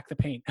kind of pack the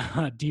paint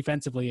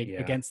defensively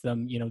against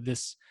them.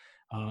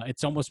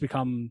 It's almost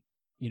become,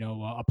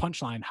 a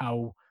punchline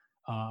how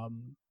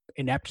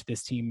inept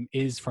this team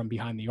is from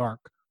behind the arc.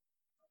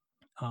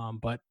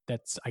 But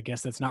I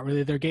guess that's not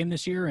really their game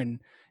this year. And,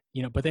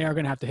 but they are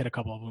going to have to hit a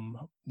couple of them,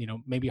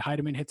 maybe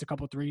Heidemann hits a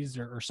couple of threes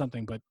or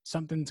something, but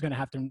something's going to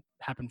have to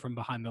happen from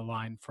behind the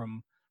line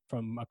from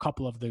a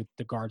couple of the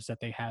guards that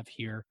they have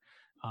here.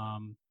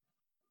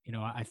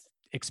 I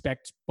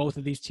expect both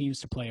of these teams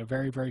to play a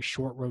very, very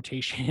short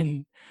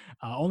rotation,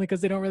 only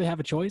because they don't really have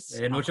a choice.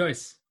 They had no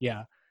choice.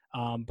 Yeah.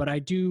 But I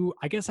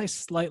guess I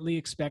slightly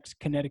expect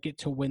Connecticut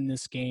to win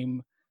this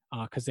game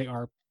because they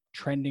are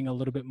trending a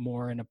little bit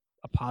more in a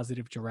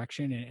positive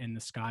direction, and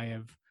the Sky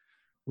have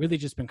really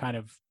just been kind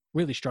of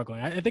really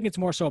struggling. I think it's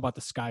more so about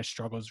the Sky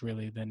struggles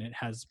really than it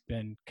has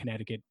been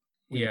Connecticut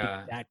really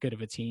being that good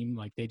of a team.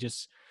 Like the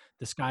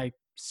Sky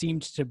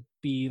seemed to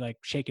be like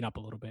shaken up a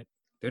little bit.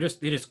 They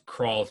just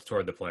crawled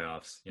toward the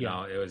playoffs.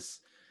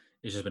 It's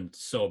just been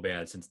so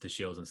bad since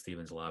DeShields and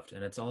Stevens left,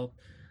 and it's all,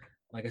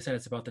 like I said,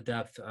 it's about the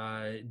depth.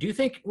 Do you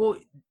think? Well,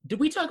 did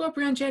we talk about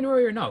Brianne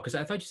January or no? Because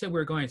I thought you said we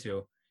were going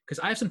to. Because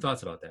I have some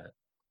thoughts about that.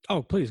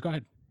 Oh, please go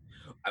ahead.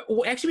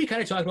 Well, actually, we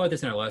kind of talked about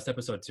this in our last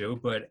episode too.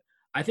 But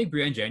I think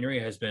Brianne January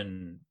has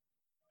been.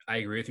 I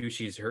agree with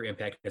you. Her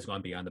impact has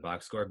gone beyond the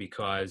box score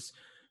because,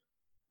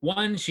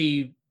 one,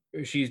 she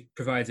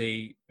provides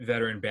a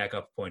veteran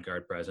backup point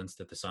guard presence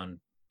that the Sun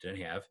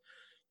didn't have.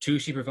 2,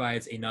 she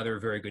provides another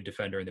very good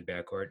defender in the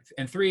backcourt.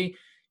 And 3,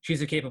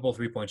 she's a capable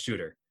 3-point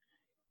shooter.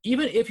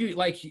 Even if you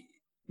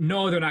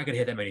no, they're not going to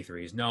hit that many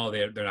threes. No,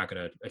 they're not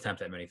going to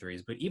attempt that many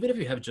threes. But even if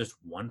you have just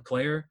one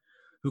player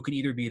who can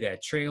either be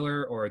that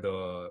trailer or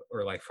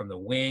like from the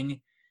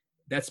wing,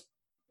 that's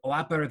a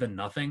lot better than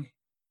nothing.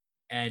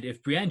 And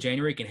if Brianne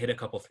January can hit a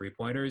couple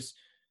 3-pointers,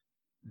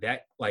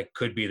 that like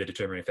could be the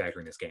determining factor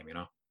in this game, you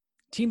know?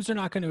 Teams are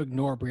not going to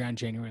ignore Breon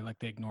January like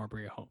they ignore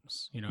Bria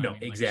Holmes. You know what No, I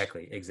mean?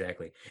 exactly,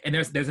 exactly. And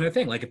there's another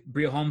thing. Like if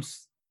Bria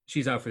Holmes,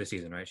 she's out for the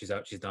season, right? She's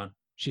out. She's done.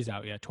 She's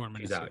out. Yeah, torn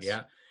She's out. meniscus.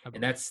 Yeah,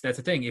 and that's the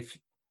thing. If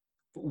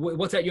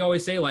what's that you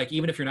always say? Like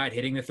even if you're not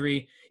hitting the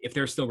three, if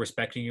they're still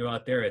respecting you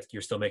out there,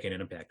 you're still making an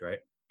impact, right?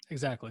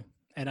 Exactly.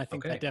 And I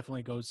think Okay. that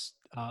definitely goes.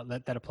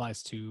 That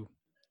applies to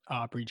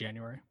Brie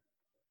January.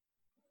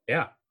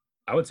 Yeah,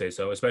 I would say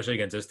so, especially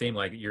against this team.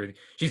 Like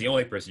she's the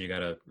only person you got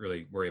to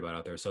really worry about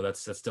out there. So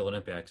that's still an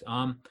impact.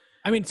 I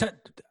mean,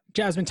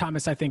 Jasmine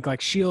Thomas, I think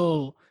like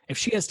if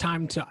she has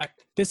time to,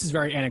 this is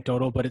very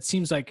anecdotal, but it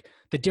seems like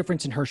the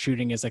difference in her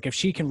shooting is like if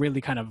she can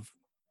really kind of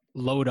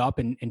load up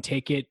and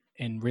take it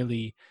and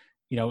really,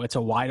 you know, it's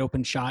a wide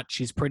open shot,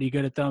 she's pretty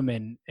good at them.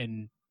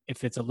 And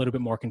if it's a little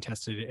bit more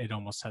contested, it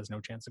almost has no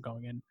chance of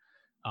going in.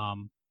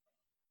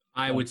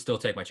 I would still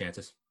take my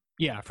chances.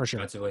 Yeah, for sure.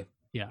 Defensively.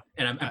 Yeah.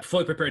 And I'm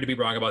fully prepared to be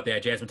wrong about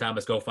that. Jasmine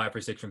Thomas, go 5 for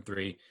 6 from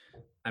 3.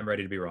 I'm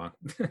ready to be wrong.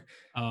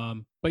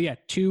 But yeah,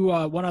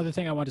 one other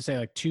thing I want to say,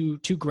 like two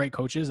great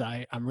coaches.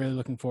 I'm really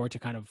looking forward to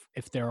kind of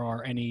if there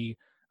are any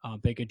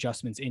big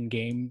adjustments in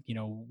game, you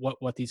know,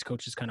 what these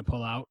coaches kind of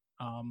pull out.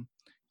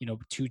 You know,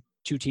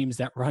 two teams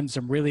that run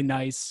some really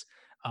nice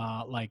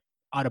like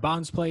out of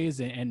bounds plays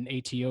and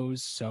ATOs.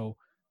 So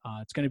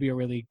it's going to be a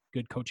really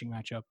good coaching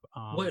matchup.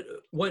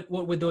 What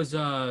would those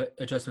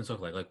adjustments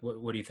look like? Like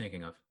what are you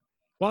thinking of?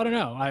 Well, I don't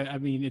know. I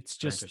mean, it's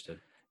just,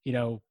 you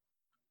know,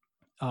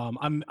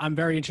 I'm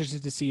very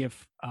interested to see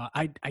if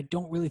I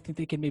don't really think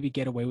they can maybe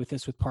get away with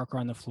this with Parker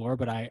on the floor,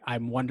 but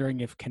I'm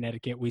wondering if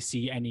Connecticut, we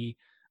see any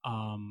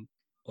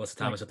Alyssa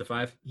Thomas at the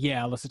 5.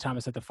 Yeah. Alyssa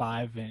Thomas at the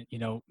 5. And, you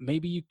know,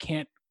 maybe you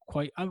can't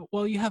quite,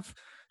 well, you have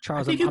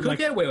Charles. I think you could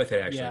get away with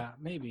it actually. Yeah,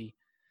 maybe.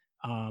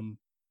 I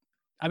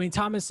mean,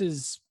 Thomas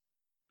is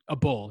a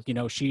bull, you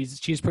know,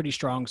 she's pretty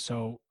strong.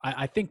 So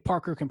I think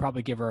Parker can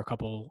probably give her a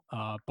couple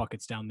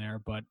buckets down there,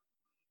 but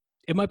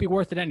it might be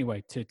worth it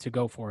anyway to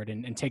go for it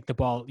and take the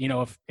ball. You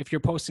know, if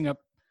you're posting up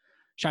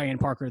Cheyenne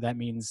Parker, that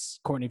means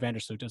Courtney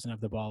Vandersloot doesn't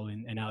have the ball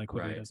and Allie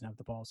Quigley doesn't have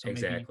the ball. So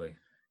exactly.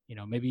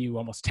 Maybe you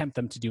almost tempt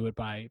them to do it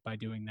by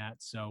doing that.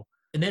 So,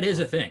 and that is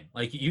a thing.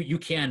 Like you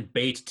can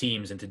bait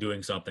teams into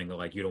doing something that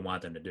like you don't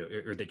want them to do,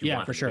 or that you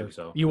want them to do.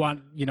 So you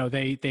want, you know,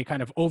 they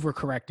kind of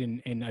overcorrect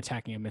in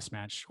attacking a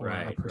mismatch or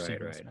a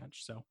perceived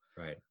mismatch. So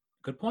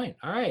good point.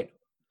 All right,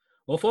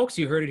 well, folks,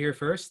 you heard it here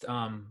first.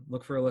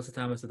 Look for Alyssa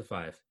Thomas at the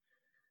 5.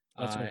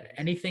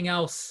 Anything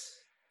else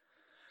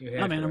you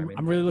have? No, man,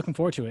 I'm really looking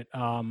forward to it.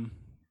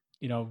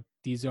 You know,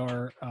 these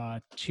are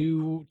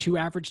two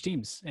average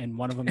teams, and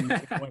one of them.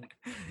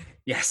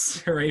 Yes,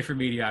 hooray for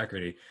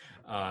mediocrity.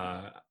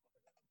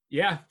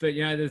 Yeah, but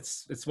yeah,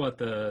 it's what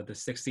the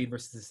 6th seed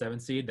versus the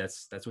 7th seed.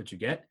 That's what you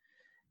get,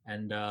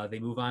 and they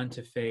move on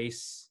to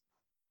face.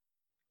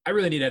 I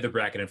really need to have the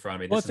bracket in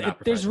front of me.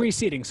 There's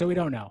reseeding, so we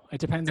don't know. It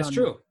depends. That's on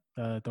true.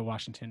 The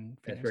Washington.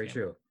 That's very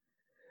true.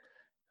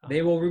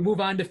 They will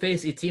move on to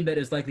face a team that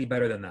is likely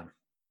better than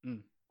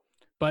them.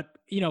 But,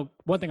 you know,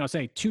 one thing I'll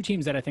say, 2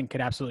 teams that I think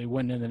could absolutely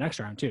win in the next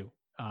round too.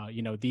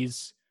 You know,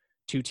 these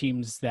 2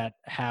 teams that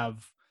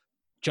have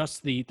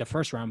just the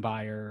first round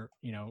bye are,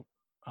 you know,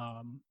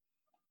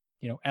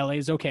 LA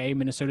is okay,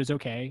 Minnesota's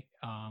okay,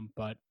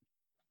 but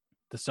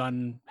the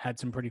Sun had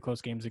some pretty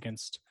close games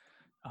against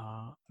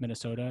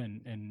Minnesota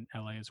and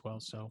LA as well.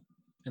 So,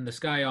 and the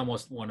Sky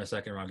almost won a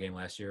second round game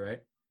last year, right?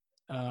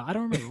 I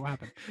don't remember what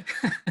happened.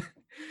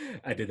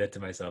 I did that to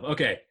myself.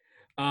 Okay.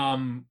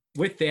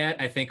 With that,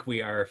 I think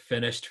we are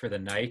finished for the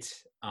night.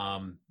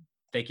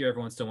 Thank you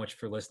everyone so much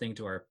for listening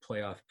to our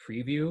playoff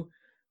preview.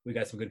 We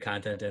got some good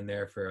content in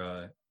there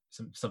for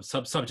some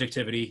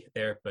subjectivity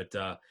there, but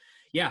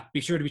yeah, be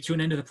sure to be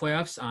tuned into the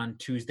playoffs on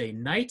Tuesday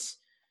night.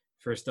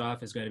 First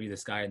off is going to be the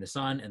Sky and the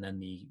Sun, and then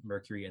the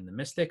Mercury and the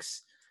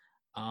Mystics.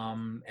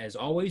 As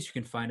always, you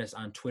can find us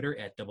on Twitter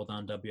at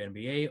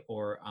DoubleDownWNBA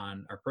or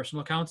on our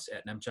personal accounts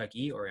at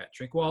NemchuckE or at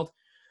Trinkwald.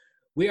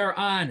 We are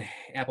on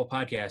Apple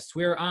Podcasts.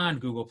 We are on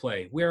Google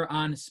Play. We are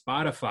on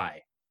Spotify.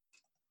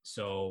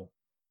 So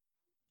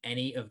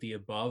any of the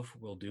above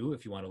will do.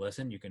 If you want to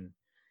listen, you can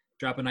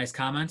drop a nice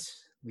comment,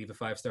 leave a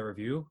 5-star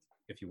review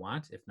if you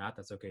want. If not,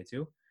 that's okay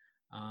too.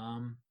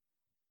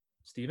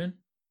 Steven,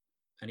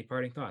 any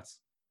parting thoughts?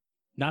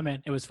 Nah,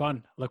 man, it was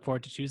fun. Look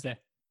forward to Tuesday.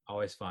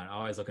 Always fun.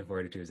 Always looking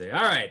forward to Tuesday.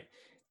 All right.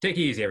 Take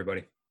it easy,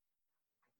 everybody.